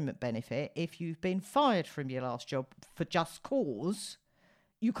unemployment benefit, if you've been fired from your last job for just cause,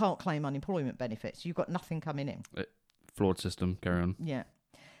 you can't claim unemployment benefits. You've got nothing coming in. Flawed system. Carry on. Yeah.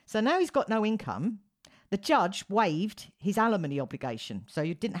 So now he's got no income. The judge waived his alimony obligation, so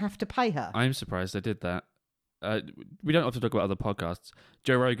you didn't have to pay her. I'm surprised they did that. We don't have to talk about other podcasts.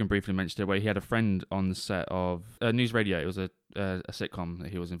 Joe Rogan briefly mentioned it, where he had a friend on the set of News Radio. It was a sitcom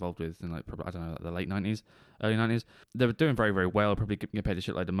that he was involved with in the late 90s, early 90s. They were doing very, very well, probably getting paid a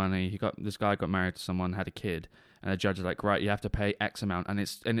shitload of money. This guy got married to someone, had a kid, and the judge was like, right, you have to pay X amount, and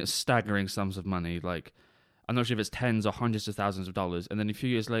it's staggering sums of money. Like, I'm not sure if it's tens or hundreds of thousands of dollars. And then a few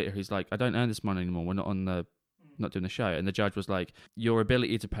years later, he's like, I don't earn this money anymore. We're not doing the show. And the judge was like, your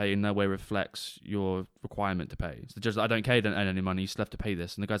ability to pay in no way reflects your requirement to pay. So the judge was like, I don't care, you don't earn any money, you still have to pay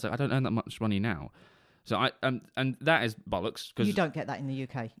this. And the guy's like, I don't earn that much money now. So and that is bollocks. Cause you don't get that in the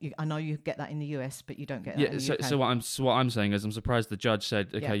UK. I know you get that in the US, but you don't get that in the UK. So what I'm saying is, I'm surprised the judge said,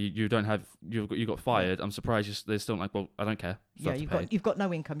 okay, you got fired. I'm surprised they're still like, well, I don't care. You've got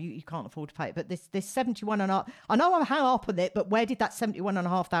no income. You can't afford to pay it. But this 71.5. I know I'm hung up on it, but where did that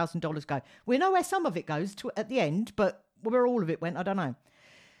 $71,500 go? We know where some of it goes to at the end, but where all of it went, I don't know.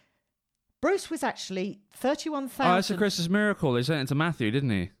 Bruce was actually 31,000. Oh, it's a Christmas miracle. They sent it to Matthew,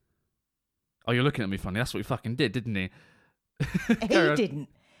 didn't he? Oh, you're looking at me funny. That's what he fucking did, didn't he? He didn't.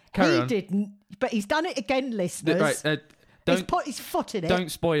 But he's done it again, listeners. Right, he's put his foot in it.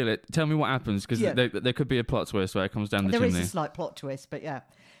 Don't spoil it. Tell me what happens, because there could be a plot twist where it comes down the chimney. There is a slight plot twist, but yeah.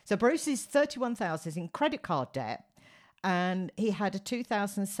 So Bruce's 31,000 is in credit card debt, and he had a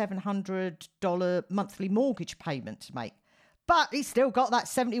 $2,700 monthly mortgage payment to make. But he's still got that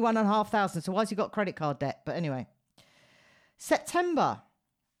 71,500. So why's he got credit card debt? But anyway, September,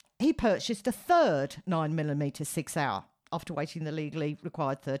 he purchased a third 9mm 6-hour after waiting the legally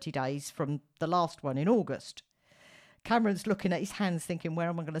required 30 days from the last one in August. Cameron's looking at his hands thinking, where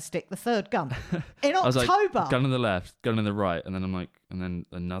am I going to stick the third gun? In October. I was like, gun on the left, gun on the right. And then I'm like, and then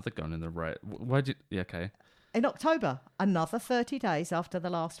another gun on the right. Why did... Yeah, okay. In October, another 30 days after the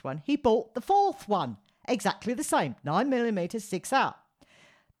last one, he bought the fourth one. Exactly the same, 9mm 6-hour.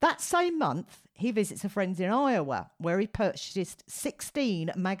 That same month, he visits a friend in Iowa where he purchased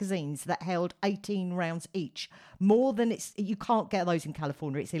 16 magazines that held 18 rounds each. More than you can't get those in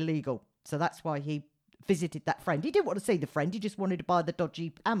California, it's illegal. So that's why he visited that friend. He didn't want to see the friend, he just wanted to buy the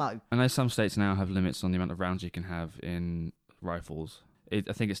dodgy ammo. I know some states now have limits on the amount of rounds you can have in rifles.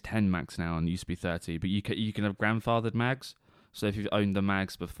 I think it's 10 mags now, and it used to be 30. But you can have grandfathered mags. So if you've owned the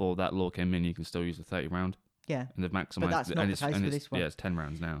mags before that law came in, you can still use a 30 round. Yeah. And they've maximized. But that's not the case with this one. Yeah, it's 10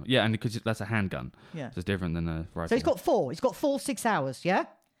 rounds now. Yeah, and because that's a handgun. Yeah. So it's different than a rifle. So he's got four. He's got 4 6-hours, yeah?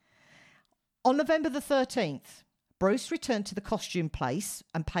 On November the 13th, Bruce returned to the costume place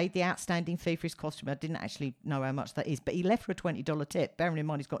and paid the outstanding fee for his costume. I didn't actually know how much that is, but he left for a $20 tip, bearing in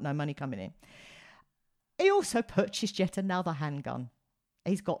mind he's got no money coming in. He also purchased yet another handgun.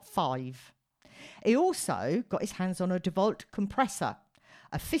 He's got 5. He also got his hands on a DeWalt compressor,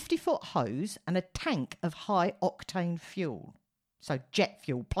 a 50-foot hose, and a tank of high-octane fuel. So jet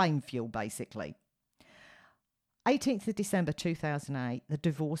fuel, plain fuel, basically. 18th of December 2008, the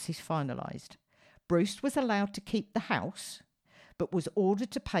divorce is finalised. Bruce was allowed to keep the house, but was ordered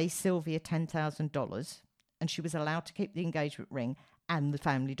to pay Sylvia $10,000, and she was allowed to keep the engagement ring and the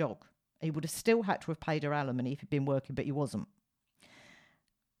family dog. He would have still had to have paid her alimony if he'd been working, but he wasn't.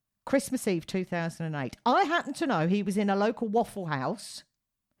 Christmas Eve 2008. I happen to know he was in a local Waffle House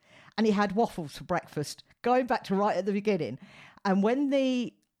and he had waffles for breakfast, going back to right at the beginning. And when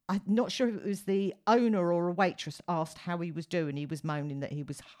I'm not sure if it was the owner or a waitress asked how he was doing, he was moaning that he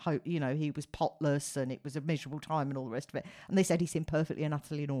was, he was potless and it was a miserable time and all the rest of it. And they said he seemed perfectly and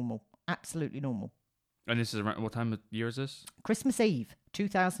utterly normal, absolutely normal. And this is around, what time of year is this? Christmas Eve,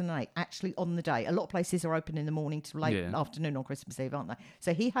 2008, actually on the day. A lot of places are open in the morning to late afternoon on Christmas Eve, aren't they?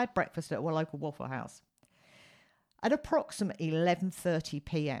 So he had breakfast at a local Waffle House. At approximately 11:30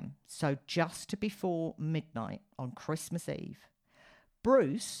 p.m, so just before midnight on Christmas Eve,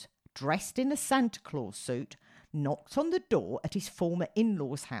 Bruce, dressed in a Santa Claus suit, knocked on the door at his former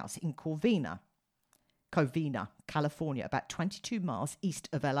in-laws' house in Covina, California, about 22 miles east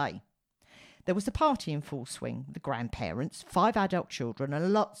of LA. There was a party in full swing. The grandparents, 5 adult children,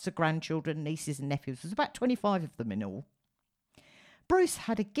 and lots of grandchildren, nieces and nephews. There was about 25 of them in all. Bruce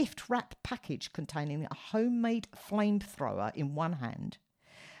had a gift wrap package containing a homemade flamethrower in one hand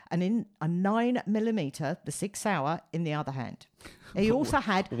and in a 9mm, the 6-hour, in the other hand. He also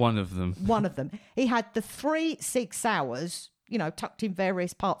had... One of them. He had the 3 6-hours, tucked in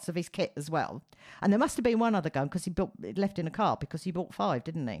various parts of his kit as well. And there must have been one other gun because he left in a car because he bought 5,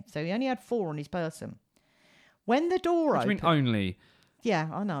 didn't he? So he only had 4 on his person. When the door opened... What do you mean only? Yeah,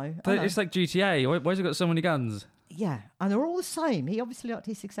 I know. It's like GTA. Why's he got so many guns? Yeah, and they're all the same. He obviously liked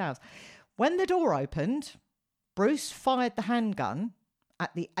his 6 hours. When the door opened, Bruce fired the handgun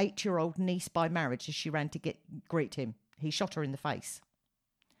at the 8-year-old niece by marriage as she ran to greet him. He shot her in the face.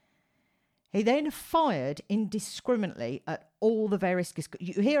 He then fired indiscriminately at all the various...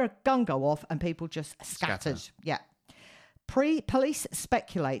 You hear a gun go off and people just scattered. Yeah. Police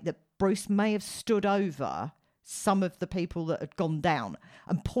speculate that Bruce may have stood over some of the people that had gone down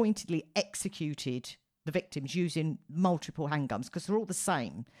and pointedly executed the victims using multiple handguns because they're all the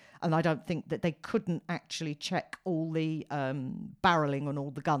same. And I don't think that they couldn't actually check all the barreling on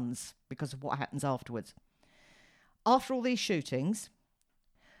all the guns because of what happens afterwards. After all these shootings...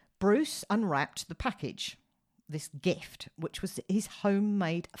 Bruce unwrapped the package, this gift, which was his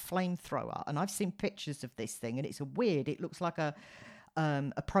homemade flamethrower. And I've seen pictures of this thing, and it's it looks like a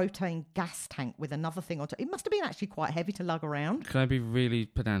propane gas tank with another thing on top. It must have been actually quite heavy to lug around. Can I be really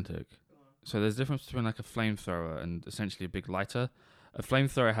pedantic? So there's a difference between like a flamethrower and essentially a big lighter. A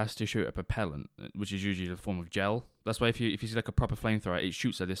flamethrower has to shoot a propellant, which is usually a form of gel. That's why if you see like a proper flamethrower, it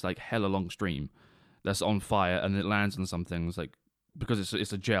shoots at this like hella long stream that's on fire, and it lands on some things like... Because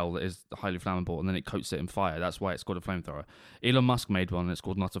it's a gel that is highly flammable, and then it coats it in fire. That's why it's called a flamethrower. Elon Musk made one, and it's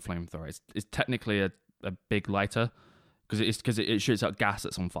called not a flamethrower. It's technically a big lighter because it shoots out gas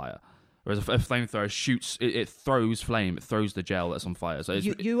that's on fire. Whereas a flamethrower shoots, it throws flame, it throws the gel that's on fire. So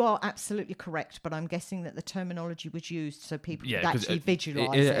you are absolutely correct, but I'm guessing that the terminology was used so people could actually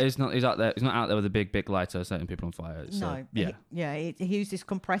visualise it. It's not out there with a big lighter setting people on fire. No, he used this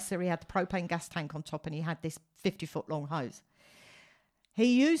compressor. He had the propane gas tank on top, and he had this 50-foot long hose.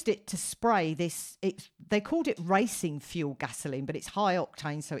 He used it to spray this, they called it racing fuel gasoline, but it's high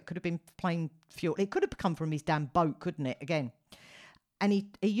octane, so it could have been plain fuel. It could have come from his damn boat, couldn't it, again? And he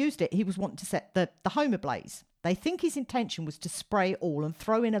used it, he was wanting to set the home ablaze. They think his intention was to spray all and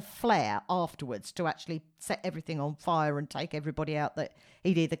throw in a flare afterwards to actually set everything on fire and take everybody out that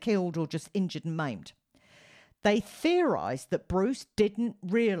he'd either killed or just injured and maimed. They theorised that Bruce didn't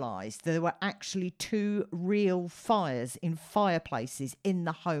realise there were actually 2 real fires in fireplaces in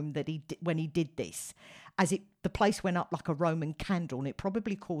the home that when he did this, as the place went up like a Roman candle, and it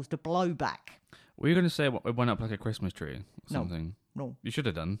probably caused a blowback. Were you going to say it went up like a Christmas tree or something? No. You should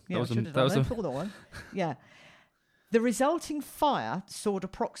have done. Yeah, I should have done. I thought that one. Yeah. The resulting fire soared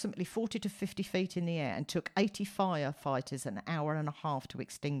approximately 40 to 50 feet in the air and took 80 firefighters an hour and a half to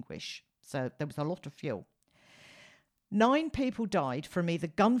extinguish. So there was a lot of fuel. 9 people died from either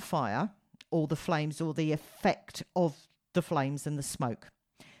gunfire or the flames or the effect of the flames and the smoke.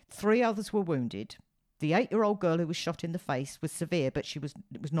 3 others were wounded. The 8-year-old girl who was shot in the face was severe, but it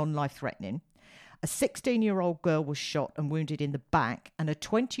was non-life-threatening. A 16-year-old girl was shot and wounded in the back, and a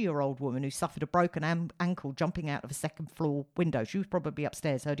 20-year-old woman who suffered a broken ankle jumping out of a second-floor window. She was probably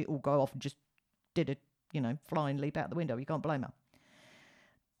upstairs, heard it all go off and just did a, flying leap out the window. You can't blame her.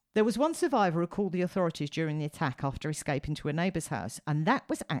 There was one survivor who called the authorities during the attack after escaping to a neighbour's house, and that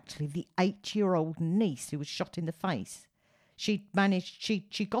was actually the 8-year-old niece who was shot in the face. She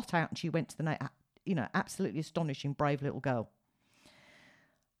got out and she went to the absolutely astonishing, brave little girl.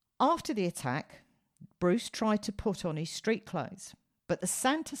 After the attack, Bruce tried to put on his street clothes, but the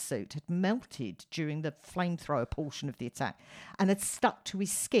Santa suit had melted during the flamethrower portion of the attack and had stuck to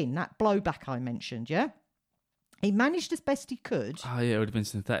his skin, that blowback I mentioned, yeah? He managed as best he could. Oh, yeah, it would have been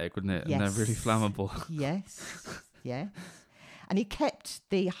synthetic, wouldn't it? Yes. And they're really flammable. Yes. And he kept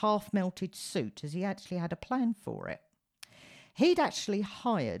the half-melted suit as he actually had a plan for it. He'd actually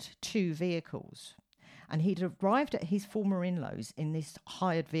hired 2 vehicles, and he'd arrived at his former in-laws in this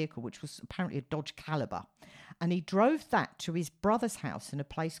hired vehicle, which was apparently a Dodge Caliber, and he drove that to his brother's house in a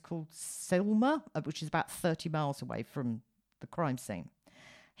place called Selma, which is about 30 miles away from the crime scene.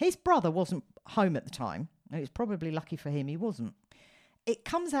 His brother wasn't home at the time, and it was probably lucky for him he wasn't. It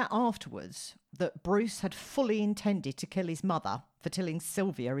comes out afterwards that Bruce had fully intended to kill his mother for telling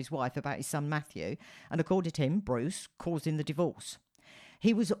Sylvia, his wife, about his son Matthew, and according to him, Bruce, causing the divorce.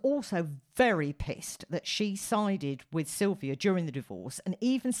 He was also very pissed that she sided with Sylvia during the divorce and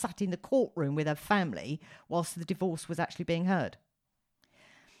even sat in the courtroom with her family whilst the divorce was actually being heard.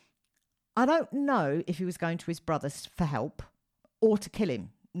 I don't know if he was going to his brother's for help or to kill him.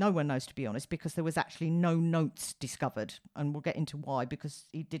 No one knows, to be honest, because there was actually no notes discovered. And we'll get into why, because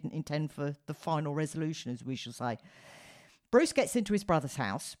he didn't intend for the final resolution, as we shall say. Bruce gets into his brother's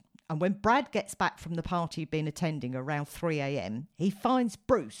house, and when Brad gets back from the party he'd been attending around 3 a.m, he finds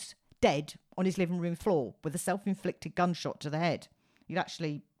Bruce dead on his living room floor with a self-inflicted gunshot to the head. He'd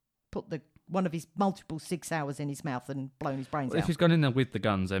actually put one of his multiple 6 hours in his mouth and blown his brains out. If he's gone in there with the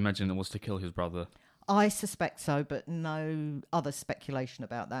guns, I imagine it was to kill his brother. I suspect so, but no other speculation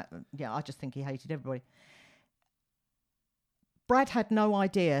about that. Yeah, I just think he hated everybody. Brad had no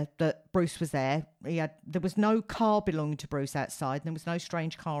idea that Bruce was there. There was no car belonging to Bruce outside, and there was no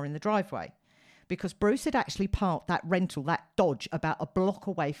strange car in the driveway, because Bruce had actually parked that rental, that Dodge, about a block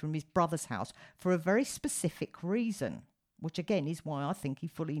away from his brother's house for a very specific reason, which again is why I think he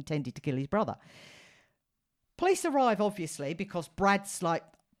fully intended to kill his brother. Police arrive, obviously, because Brad's like,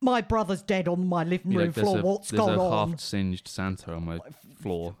 my brother's dead on my living room floor. What's going on? There's a half-singed Santa on my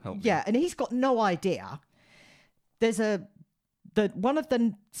floor. Yeah, and he's got no idea. There's one of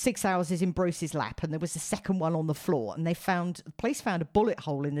the 6 hours is in Bruce's lap, and there was a second one on the floor, and the police found a bullet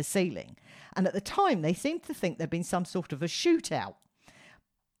hole in the ceiling. And at the time, they seemed to think there'd been some sort of a shootout.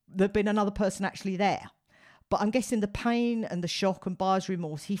 There'd been another person actually there. But I'm guessing the pain and the shock and buyer's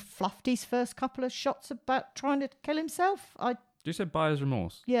remorse, he fluffed his first couple of shots about trying to kill himself. You said buyer's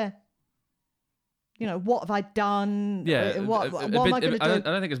remorse? Yeah. What have I done? Yeah. What am I going to do? I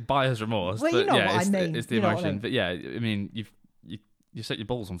don't think it's buyer's remorse. Well, but you know yeah, what I mean. It's the You know emotion. what I mean. But yeah, I mean, you set your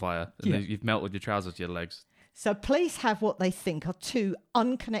balls on fire and you've melted your trousers to your legs. So police have what they think are 2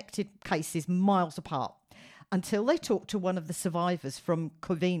 unconnected cases miles apart until they talk to one of the survivors from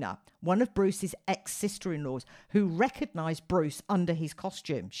Covina, one of Bruce's ex-sister-in-laws, who recognised Bruce under his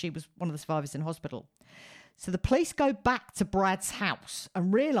costume. She was one of the survivors in hospital. So the police go back to Brad's house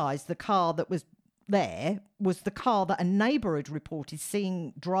and realise the car that was there was the car that a neighbour had reported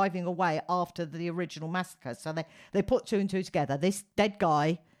seeing driving away after the original massacre. So they put 2 and 2 together. This dead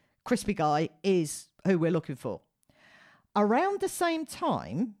guy, crispy guy, is who we're looking for. Around the same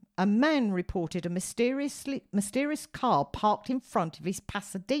time, a man reported a mysterious car parked in front of his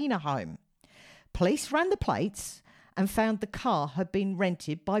Pasadena home. Police ran the plates and found the car had been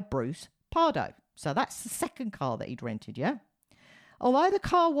rented by Bruce Pardo. So that's the second car that he'd rented, yeah? Although the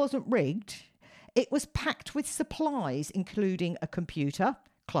car wasn't rigged, it was packed with supplies, including a computer,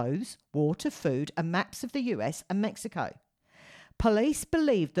 clothes, water, food, and maps of the US and Mexico. Police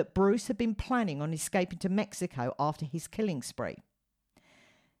believed that Bruce had been planning on escaping to Mexico after his killing spree.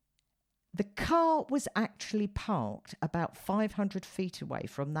 The car was actually parked about 500 feet away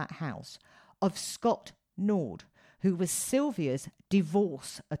from that house of Scott Nord, who was Sylvia's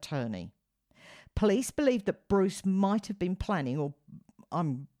divorce attorney. Police believed that Bruce might have been planning, or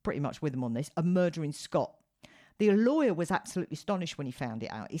I'm pretty much with him on this, of murdering Scott. The lawyer was absolutely astonished when he found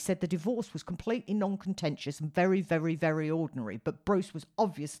it out. He said the divorce was completely non-contentious and very, very, very ordinary, but Bruce was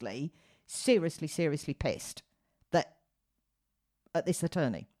obviously seriously, seriously pissed at this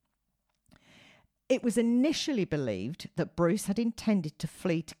attorney. It was initially believed that Bruce had intended to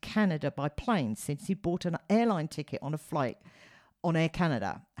flee to Canada by plane since he bought an airline ticket on a flight on Air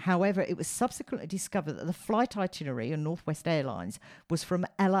Canada. However, it was subsequently discovered that the flight itinerary on Northwest Airlines was from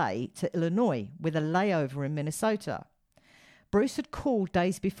LA to Illinois with a layover in Minnesota. Bruce had called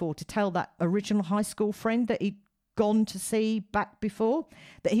days before to tell that original high school friend that he'd gone to see back before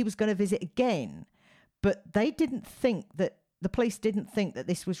that he was going to visit again. But the police didn't think that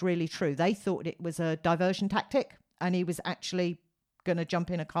this was really true. They thought it was a diversion tactic and he was actually going to jump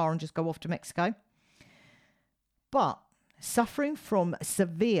in a car and just go off to Mexico. But suffering from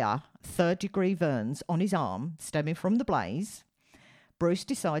severe third-degree burns on his arm stemming from the blaze, Bruce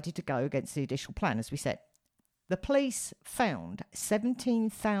decided to go against the initial plan, as we said. The police found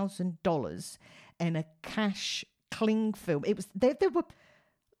 $17,000 in a cash cling film. It was they were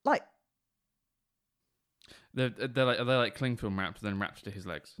like They're like cling film wrapped, then wrapped to his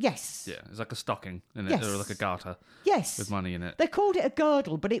legs. Yes. Yeah, it's like a stocking, isn't it? Yes. Or like a garter. Yes. With money in it. They called it a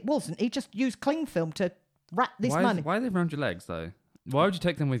girdle, but it wasn't. He just used cling film to wrap this money. Why are they around your legs, though? Why would you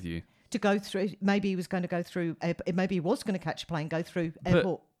take them with you? To go through, maybe he was going to go through, maybe he was going to catch a plane, go through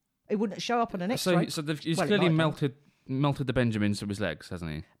airport. It wouldn't show up on an X-ray. So he's clearly melted the Benjamins from his legs,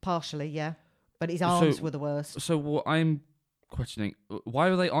 hasn't he? Partially, yeah. But his arms were the worst. So what I'm questioning, why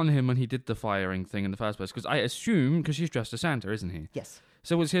were they on him when he did the firing thing in the first place? Because I assume, because he's dressed as Santa, isn't he? Yes.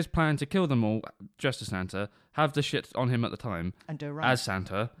 So was his plan to kill them all dressed as Santa, have the shit on him at the time, and do right as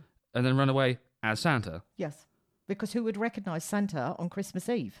Santa, and then run away as Santa? Yes. Because who would recognise Santa on Christmas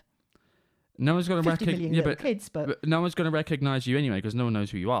Eve? No one's going to 50 million little kids, but no one's going to recognise you anyway because no one knows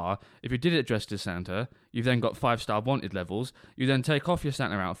who you are. If you did it dressed as Santa, you've then got 5-star wanted levels. You then take off your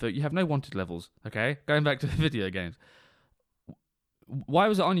Santa outfit. You have no wanted levels. Okay, going back to the video games. Why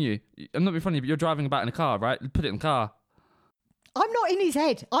was it on you? I'm not being funny, but you're driving about in a car, right? Put it in the car. I'm not in his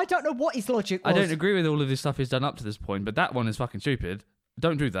head. I don't know what his logic was. I don't agree with all of this stuff he's done up to this point, but that one is fucking stupid.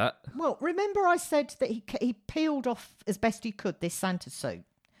 Don't do that. Well, remember I said that he peeled off as best he could this Santa suit,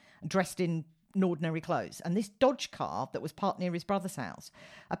 dressed in ordinary clothes, and this Dodge car that was parked near his brother's house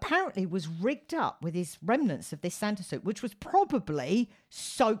apparently was rigged up with his remnants of this Santa suit, which was probably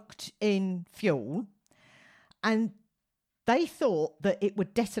soaked in fuel, and they thought that it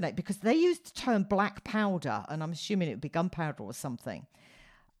would detonate because they used the term black powder, and I'm assuming it would be gunpowder or something,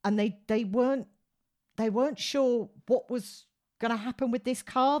 and they weren't sure what was going to happen with this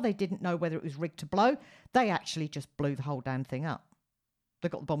car. They didn't know whether it was rigged to blow. They actually just blew the whole damn thing up. They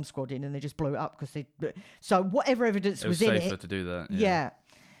got the bomb squad in and they just blew it up because they. So whatever evidence was in it, it was safer to do that. Yeah.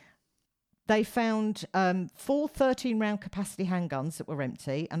 They found 4 13-round capacity handguns that were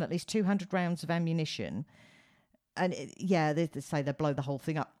empty and at least 200 rounds of ammunition. And they say they blow the whole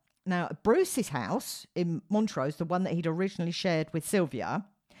thing up. Now, at Bruce's house in Montrose, the one that he'd originally shared with Sylvia,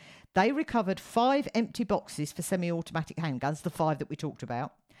 they recovered 5 empty boxes for semi-automatic handguns, the 5 that we talked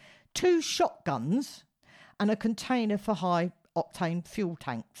about, 2 shotguns, and a container for high-octane fuel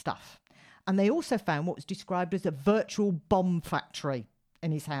tank stuff. And they also found what was described as a virtual bomb factory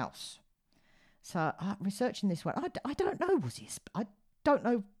in his house. So, researching this one, I don't know, I don't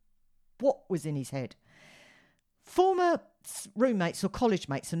know what was in his head. Former roommates or college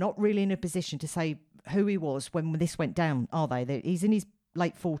mates are not really in a position to say who he was when this went down, are they? He's in his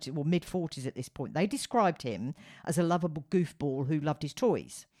late 40s or mid 40s at this point. They described him as a lovable goofball who loved his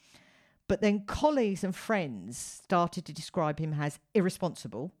toys. But then colleagues and friends started to describe him as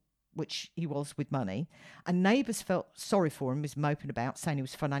irresponsible, which he was with money, and neighbours felt sorry for him, was moping about, saying he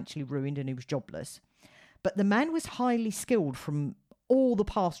was financially ruined and he was jobless. But the man was highly skilled from all the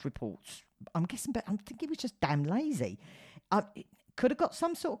past reports. I'm guessing, but I'm thinking he was just damn lazy. Could have got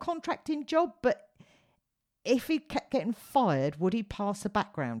some sort of contracting job, but if he kept getting fired, would he pass the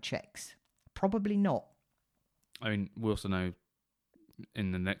background checks? Probably not. I mean, we also know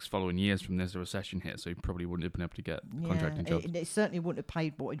in the next following years from this, a recession hit, so he probably wouldn't have been able to get contracting jobs. It certainly wouldn't have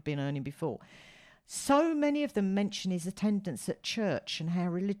paid what he'd been earning before. So many of them mention his attendance at church and how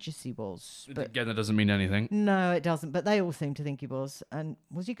religious he was. But again, that doesn't mean anything. No, it doesn't. But they all seem to think he was. And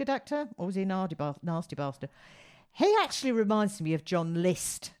was he a good actor or was he a nasty bastard? He actually reminds me of John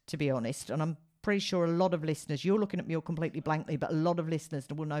List, to be honest, and I'm pretty sure a lot of listeners, you're looking at me all completely blankly, but a lot of listeners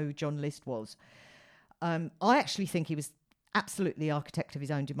will know who John List was. I actually think he was absolutely the architect of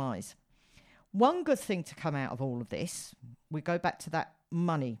his own demise. One good thing to come out of all of this, we go back to that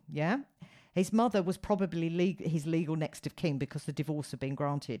money, yeah? His mother was probably his legal next of kin because the divorce had been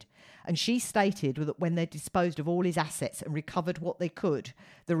granted. And she stated that when they disposed of all his assets and recovered what they could,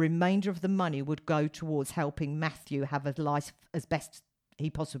 the remainder of the money would go towards helping Matthew have a life as best he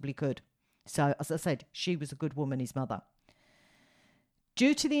possibly could. So, as I said, she was a good woman, his mother.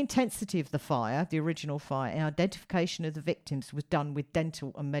 Due to the intensity of the fire, the original fire, identification of the victims was done with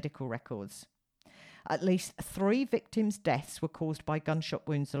dental and medical records. At least 3 victims' deaths were caused by gunshot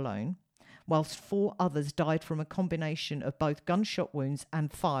wounds alone, whilst 4 others died from a combination of both gunshot wounds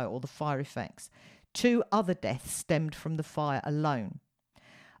and fire, or the fire effects. 2 other deaths stemmed from the fire alone.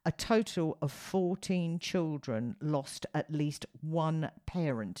 A total of 14 children lost at least one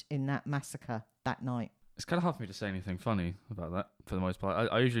parent in that massacre that night. It's kind of hard for me to say anything funny about that, for the most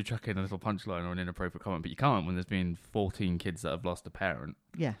part. I usually chuck in a little punchline or an inappropriate comment, but you can't when there's been 14 kids that have lost a parent.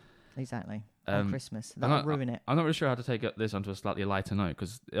 Yeah, exactly. On Christmas. That'll ruin it. I'm not really sure how to take this onto a slightly lighter note,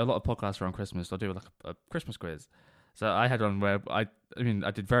 because a lot of podcasts around Christmas, I'll do like a Christmas quiz. So I had one where I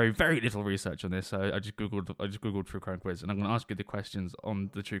did very, very little research on this. So I just googled true crime quiz, and I'm going to ask you the questions on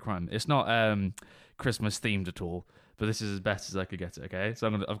the true crime. It's not Christmas themed at all, but this is as best as I could get it. Okay, so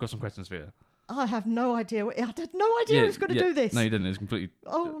I've got some questions for you. I have no idea. I had no idea I was going to do this. No, you didn't. It was completely.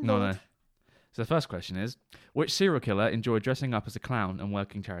 Oh no. So the first question is: which serial killer enjoyed dressing up as a clown and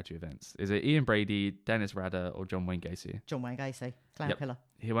working charity events? Is it Ian Brady, Dennis Rader, or John Wayne Gacy? John Wayne Gacy, clown killer.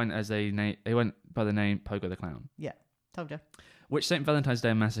 He went by the name Pogo the Clown. Yeah, told you. Which St. Valentine's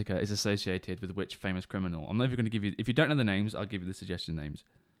Day massacre is associated with which famous criminal? I'm never going to give you. If you don't know the names, I'll give you the suggestion names.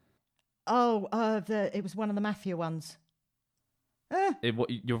 Oh, it was one of the mafia ones.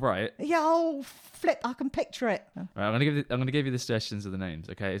 You're right. Yeah, flip! I can picture it. Right, I'm gonna give you the suggestions of the names.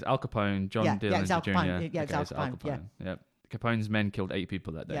 Okay, it's Al Capone, John Dillinger Jr. It's Al Capone. Yeah. Capone's men killed 8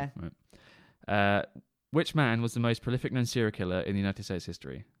 people that day. Yeah. Right. Which man was the most prolific known serial killer in the United States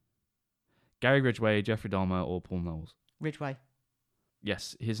history? Gary Ridgway, Jeffrey Dahmer, or Paul Knowles? Ridgway.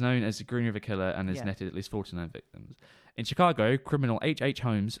 Yes, he's known as the Green River Killer and has netted at least 49 victims. In Chicago, criminal H.H.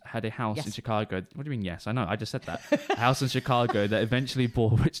 Holmes had a house in Chicago. What do you mean, yes? I know, I just said that. A house in Chicago that eventually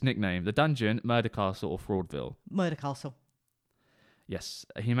bore which nickname? The Dungeon, Murder Castle, or Fraudville? Murder Castle. Yes,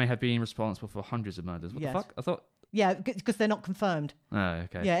 he may have been responsible for hundreds of murders. What the fuck? I thought... Yeah, because they're not confirmed. Oh,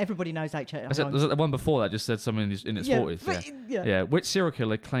 okay. Yeah, everybody knows H.H. Holmes. Was it the one before that just said someone in its 40s? Yeah. Which serial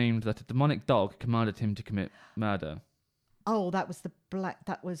killer claimed that a demonic dog commanded him to commit murder? Oh, that was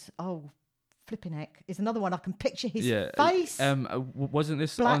flipping heck. It's another one. I can picture his face. Wasn't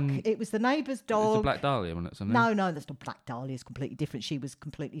this Black? on... It was the neighbour's dog. It was the Black Dahlia, wasn't it? Something? No, that's not Black Dahlia. It's completely different. She was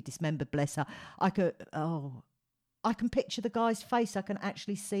completely dismembered, bless her. I can picture the guy's face. I can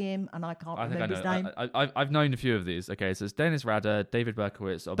actually see him, and I can't remember his name. I've known a few of these. Okay, so it's Dennis Rader, David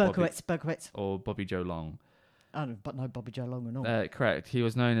Berkowitz, or Bobby Joe Long. But no Bobby Joe Long and all. Correct. He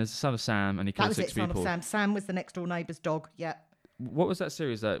was known as the Son of Sam, and he killed 6 people. Son of Sam. Sam was the next door neighbour's dog. Yeah. What was that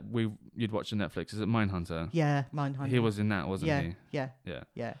series that you'd watch on Netflix? Is it Mindhunter? Yeah, Mindhunter. He was in that, wasn't he?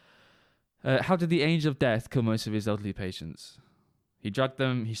 Yeah. How did the Angel of Death kill most of his elderly patients? He drugged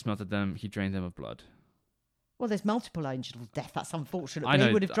them, he smelted them, he drained them of blood. Well, there's multiple angels of death. That's unfortunate. I know,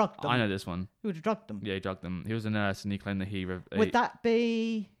 he would have drugged them. I know this one. He would have drugged them. Yeah, he drugged them. He was a nurse, and he claimed that he... Would that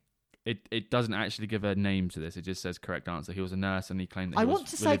be... It doesn't actually give a name to this. It just says correct answer. He was a nurse, and he claimed that I want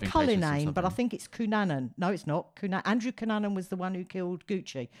to say Cullinane, but I think it's Cunanan. No, it's not. Andrew Cunanan was the one who killed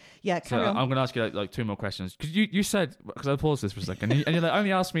Gucci. Yeah, carry on. I'm going to ask you like 2 more questions. Because you said... Because I paused this for a second. And you're like,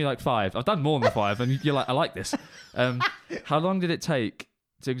 only asked me like 5. I've done more than 5. And you're like, I like this. How long did it take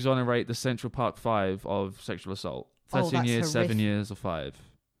to exonerate the Central Park 5 of sexual assault? 13 years, horrific. 7 years, or 5?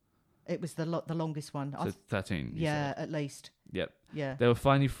 It was the longest one. So 13. Yeah, at least. Yep. Yeah. They were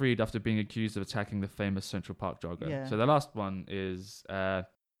finally freed after being accused of attacking the famous Central Park jogger. Yeah. So the last one is, what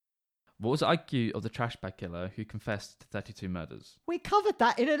was the IQ of the trash bag killer who confessed to 32 murders? We covered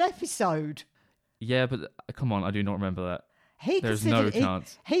that in an episode. Yeah, but come on, I do not remember that. There's no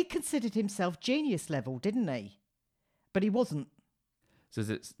chance. He considered himself genius level, didn't he? But he wasn't. So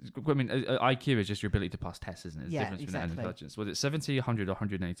IQ is just your ability to pass tests, isn't it? It's difference between that and intelligence. Was it 70, 100, or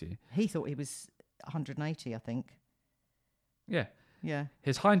 180? He thought he was 180, I think. Yeah. Yeah.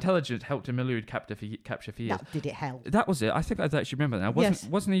 His high intelligence helped him elude capture for years. Did it help? That was it. I think I actually remember that now.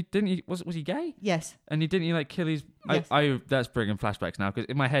 Wasn't he? Didn't he? Was he gay? Yes. And didn't he like kill his? Yes. That's bringing flashbacks now, because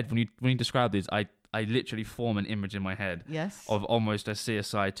in my head when you describe these, I literally form an image in my head. Yes. Of almost a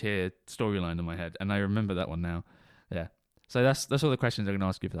CSI tier storyline in my head, and I remember that one now. Yeah. So that's all the questions I'm going to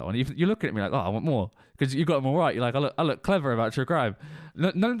ask you for that one. You're looking at me like, oh, I want more. Because you got them all right. You're like, I look clever about true crime.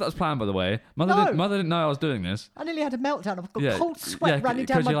 None of that was planned, by the way. Mother didn't know I was doing this. I nearly had a meltdown. I've got cold sweat running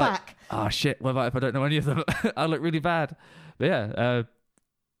down my back. Oh, shit. What about if I don't know any of them? I look really bad. But yeah,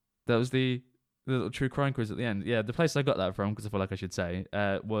 that was the little true crime quiz at the end. Yeah, the place I got that from, because I feel like I should say,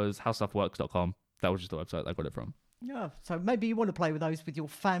 was howstuffworks.com. That was just the website I got it from. Yeah, so maybe you want to play with those with your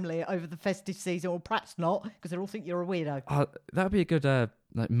family over the festive season, or perhaps not, because they'll all think you're a weirdo. That would be a good,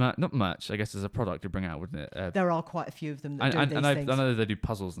 not much, I guess, as a product to bring out, wouldn't it? There are quite a few of them that do these things. I know they do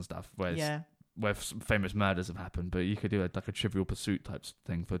puzzles and stuff, where famous murders have happened, but you could do like a Trivial Pursuit type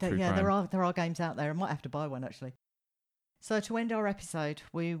thing for true crime. Yeah, there are games out there. I might have to buy one, actually. So to end our episode,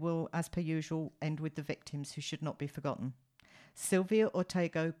 we will, as per usual, end with the victims who should not be forgotten. Sylvia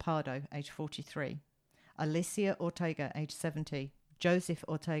Ortega Pardo, age 43. Alicia Ortega, age 70. Joseph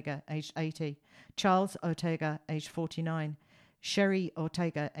Ortega, age 80. Charles Ortega, age 49. Sherry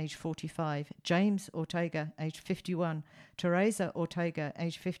Ortega, age 45. James Ortega, age 51. Teresa Ortega,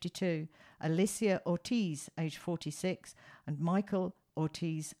 age 52. Alicia Ortiz, age 46. And Michael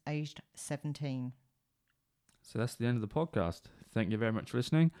Ortiz, aged 17. So that's the end of the podcast. Thank you very much for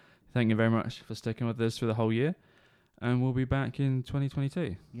listening. Thank you very much for sticking with us through the whole year. And we'll be back in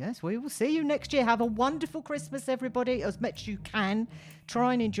 2022. Yes, we will see you next year. Have a wonderful Christmas, everybody, as much as you can.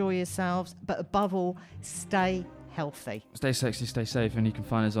 Try and enjoy yourselves, but above all, stay healthy. Stay sexy, stay safe, and you can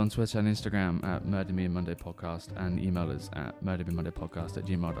find us on Twitter and Instagram at Murder Me and Monday Podcast, and email us at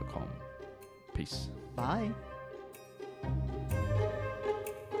murdermeandmondaypodcast@gmail.com. Peace. Bye.